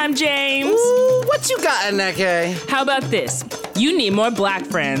promo time, James. Ooh, what you got in that, Kay? How about this? You need more black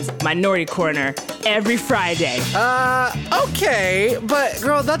friends. Minority Corner every Friday. Okay, but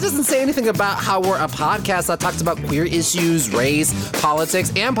girl, that doesn't say anything about how we're a podcast that talks about queer issues, race,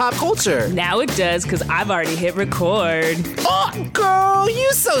 politics, and pop culture. Now it does, because I've already hit record. Oh, girl,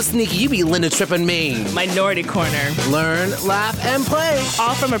 you so sneaky. You be Linda tripping me. Minority Corner. Learn, laugh, and play.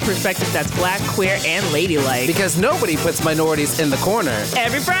 All from a perspective that's black, queer, and ladylike. Because nobody puts minorities in the corner.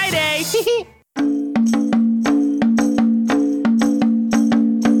 Every Friday.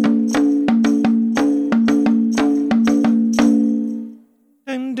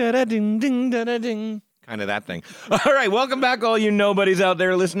 Kind of that thing. All right, welcome back, all you nobodies out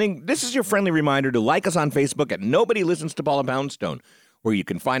there listening. This is your friendly reminder to like us on Facebook at Nobody Listens to Paula Poundstone, where you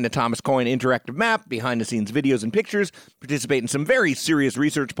can find the Thomas Coyne interactive map, behind-the-scenes videos and pictures, participate in some very serious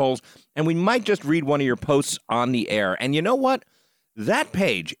research polls, and we might just read one of your posts on the air. And you know what? That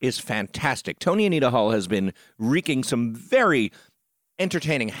page is fantastic. Tony Anita Hull has been wreaking some very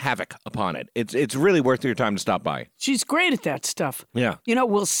entertaining havoc upon it. It's really worth your time to stop by. She's great at that stuff. Yeah. You know,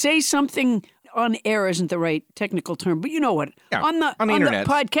 we'll say something on air isn't the right technical term, but you know what? Yeah, on the internet.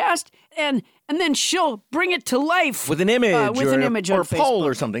 podcast, and then she'll bring it to life With an image or on a poll Facebook.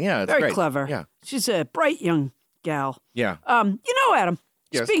 or something. Yeah, it's Very great. clever. Yeah. She's a bright young gal. Yeah. You know, Adam,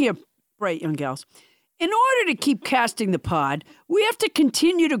 Yes. speaking of bright young gals, in order to keep casting the pod, we have to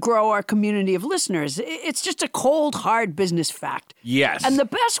continue to grow our community of listeners. It's just a cold, hard business fact. Yes. And the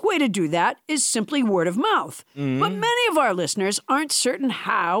best way to do that is simply word of mouth. Mm-hmm. But many of our listeners aren't certain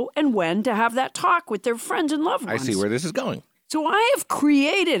how and when to have that talk with their friends and loved I ones. see where this is going. So I have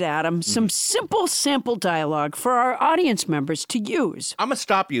created, Adam, some simple sample dialogue for our audience members to use. I'm going to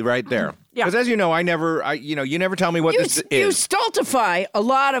stop you right there. Yeah. Because as you know, you never tell me what this You is. stultify a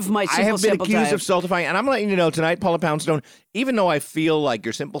lot of my I simple have been sample accused dialogue. of stultifying, and I'm letting you know tonight, Paula Poundstone, even though I feel like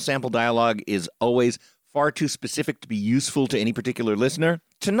your simple sample dialogue is always far too specific to be useful to any particular listener.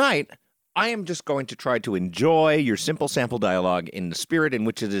 Tonight, I am just going to try to enjoy your simple sample dialogue in the spirit in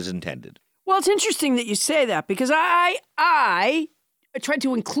which it is intended. Well, it's interesting that you say that because I tried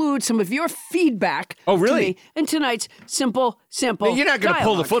to include some of your feedback to me in tonight's simple Now, you're not going to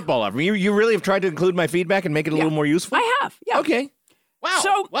pull the football off me. You really have tried to include my feedback and make it a little more useful? I have, yeah. Okay. Wow.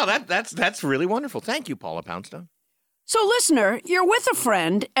 So, that's really wonderful. Thank you, Paula Poundstone. So, listener, you're with a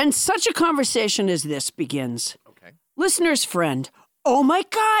friend, and such a conversation as this begins. Okay. Listener's friend, oh my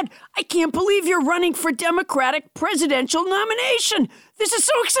God, I can't believe you're running for Democratic presidential nomination. This is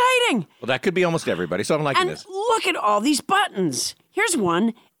so exciting. Well, that could be almost everybody, so I'm liking this. And look at all these buttons. Here's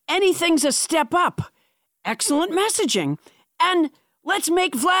one, anything's a step up. Excellent messaging. And let's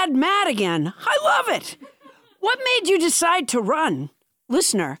make Vlad mad again. I love it. What made you decide to run?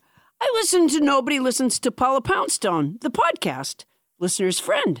 Listener, I listened to Nobody Listens to Paula Poundstone, the podcast. Listener's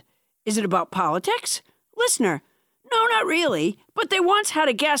friend, is it about politics? Listener, no, not really, but they once had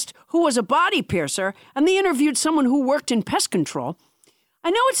a guest who was a body piercer, and they interviewed someone who worked in pest control.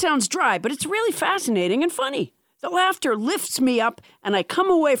 I know it sounds dry, but it's really fascinating and funny. The laughter lifts me up, and I come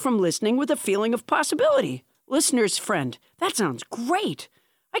away from listening with a feeling of possibility. Listener's friend, that sounds great.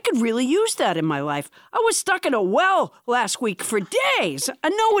 I could really use that in my life. I was stuck in a well last week for days,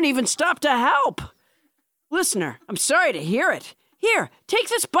 and no one even stopped to help. Listener, I'm sorry to hear it. Here, take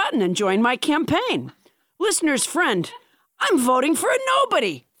this button and join my campaign. Listener's friend, I'm voting for a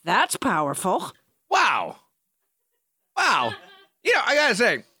nobody. That's powerful. Wow. You know, I gotta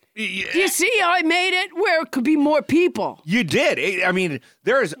say. Do you see how I made it where it could be more people? You did. I mean,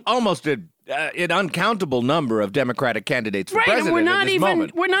 there is almost an uncountable number of Democratic candidates for president and we're not at this even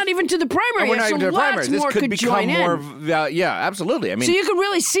moment. We're not even to the primary. And we're not even to the primary. This could become more. Yeah, absolutely. I mean, so you could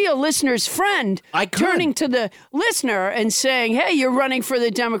really see a listener's friend turning to the listener and saying, "Hey, you're running for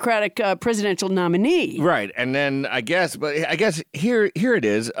the Democratic presidential nominee." Right, and then I guess here it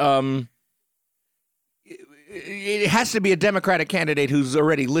is. It has to be a Democratic candidate who's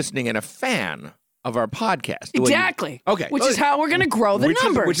already listening and a fan of our podcast. Exactly. Okay. Which is how we're going to grow the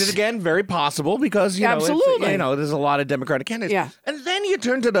numbers. Which is, again, very possible because, Absolutely. There's a lot of Democratic candidates. Yeah. And then you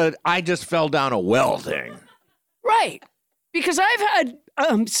turn to the I just fell down a well thing. Right. Because I've had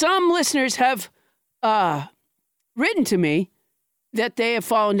some listeners have written to me that they have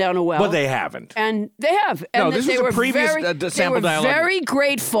fallen down a well. But they haven't. And they have. And no, this was a previous sample dialogue. They were very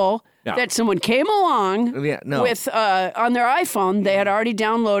grateful that someone came along with, on their iPhone, they had already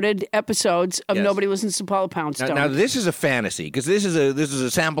downloaded episodes of Nobody Listens to Paula Poundstone. Now this is a fantasy, because this is a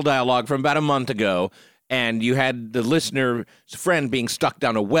sample dialogue from about a month ago, and you had the listener's friend being stuck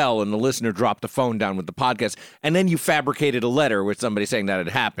down a well, and the listener dropped the phone down with the podcast, and then you fabricated a letter with somebody saying that had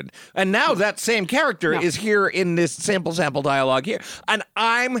happened. And now that same character is here in this sample dialogue here, and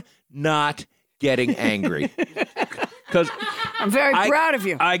I'm not getting angry. Because I'm very proud of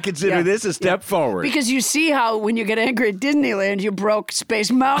you. I consider this a step forward. Because you see how when you get angry at Disneyland, you broke Space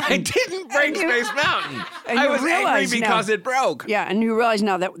Mountain. I didn't break Space Mountain. And I was angry because it broke. Yeah, and you realize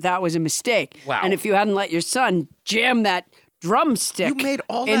now that was a mistake. Wow. And if you hadn't let your son jam that drumstick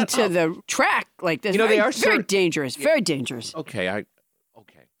into the track like this, they are very dangerous. Very dangerous. Okay,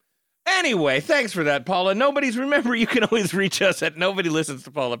 Anyway, thanks for that, Paula. Remember, you can always reach us at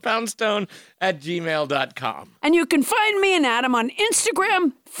nobodylistens-to-Paula-Poundstone@gmail.com. And you can find me and Adam on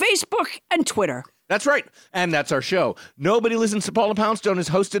Instagram, Facebook, and Twitter. That's right. And that's our show. Nobody Listens to Paula Poundstone is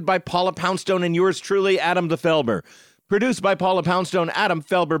hosted by Paula Poundstone and yours truly, Adam the Felber. Produced by Paula Poundstone, Adam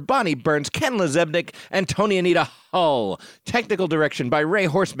Felber, Bonnie Burns, Ken Lezebnik, and Tony Anita Hull. Technical direction by Ray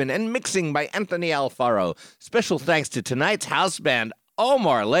Horseman and mixing by Anthony Alfaro. Special thanks to tonight's house band,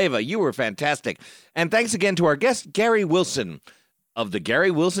 Omar Leva, you were fantastic. And thanks again to our guest, Gary Wilson of the Gary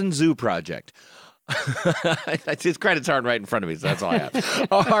Wilson Zoo Project. His credit's hard right in front of me, so that's all I have.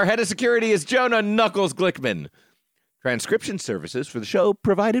 Our head of security is Jonah Knuckles Glickman. Transcription services for the show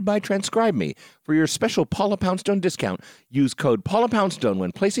provided by Transcribe Me. For your special Paula Poundstone discount, use code Paula Poundstone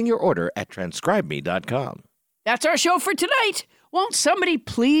when placing your order at transcribeme.com. That's our show for tonight. Won't somebody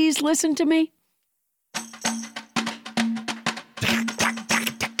please listen to me?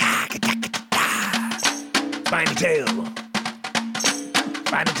 Find a tail.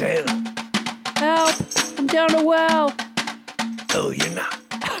 Find a tail. Help! I'm down a well. Oh, you're not.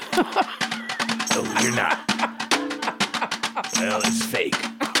 Oh, you're not. Well, it's fake.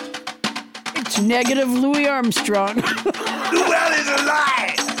 It's negative Louis Armstrong. The well is a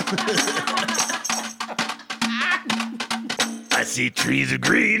lie. I see trees of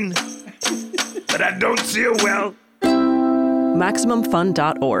green, but I don't see a well.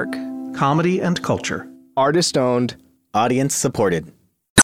 MaximumFun.org. Comedy and culture. Artist owned. Audience supported.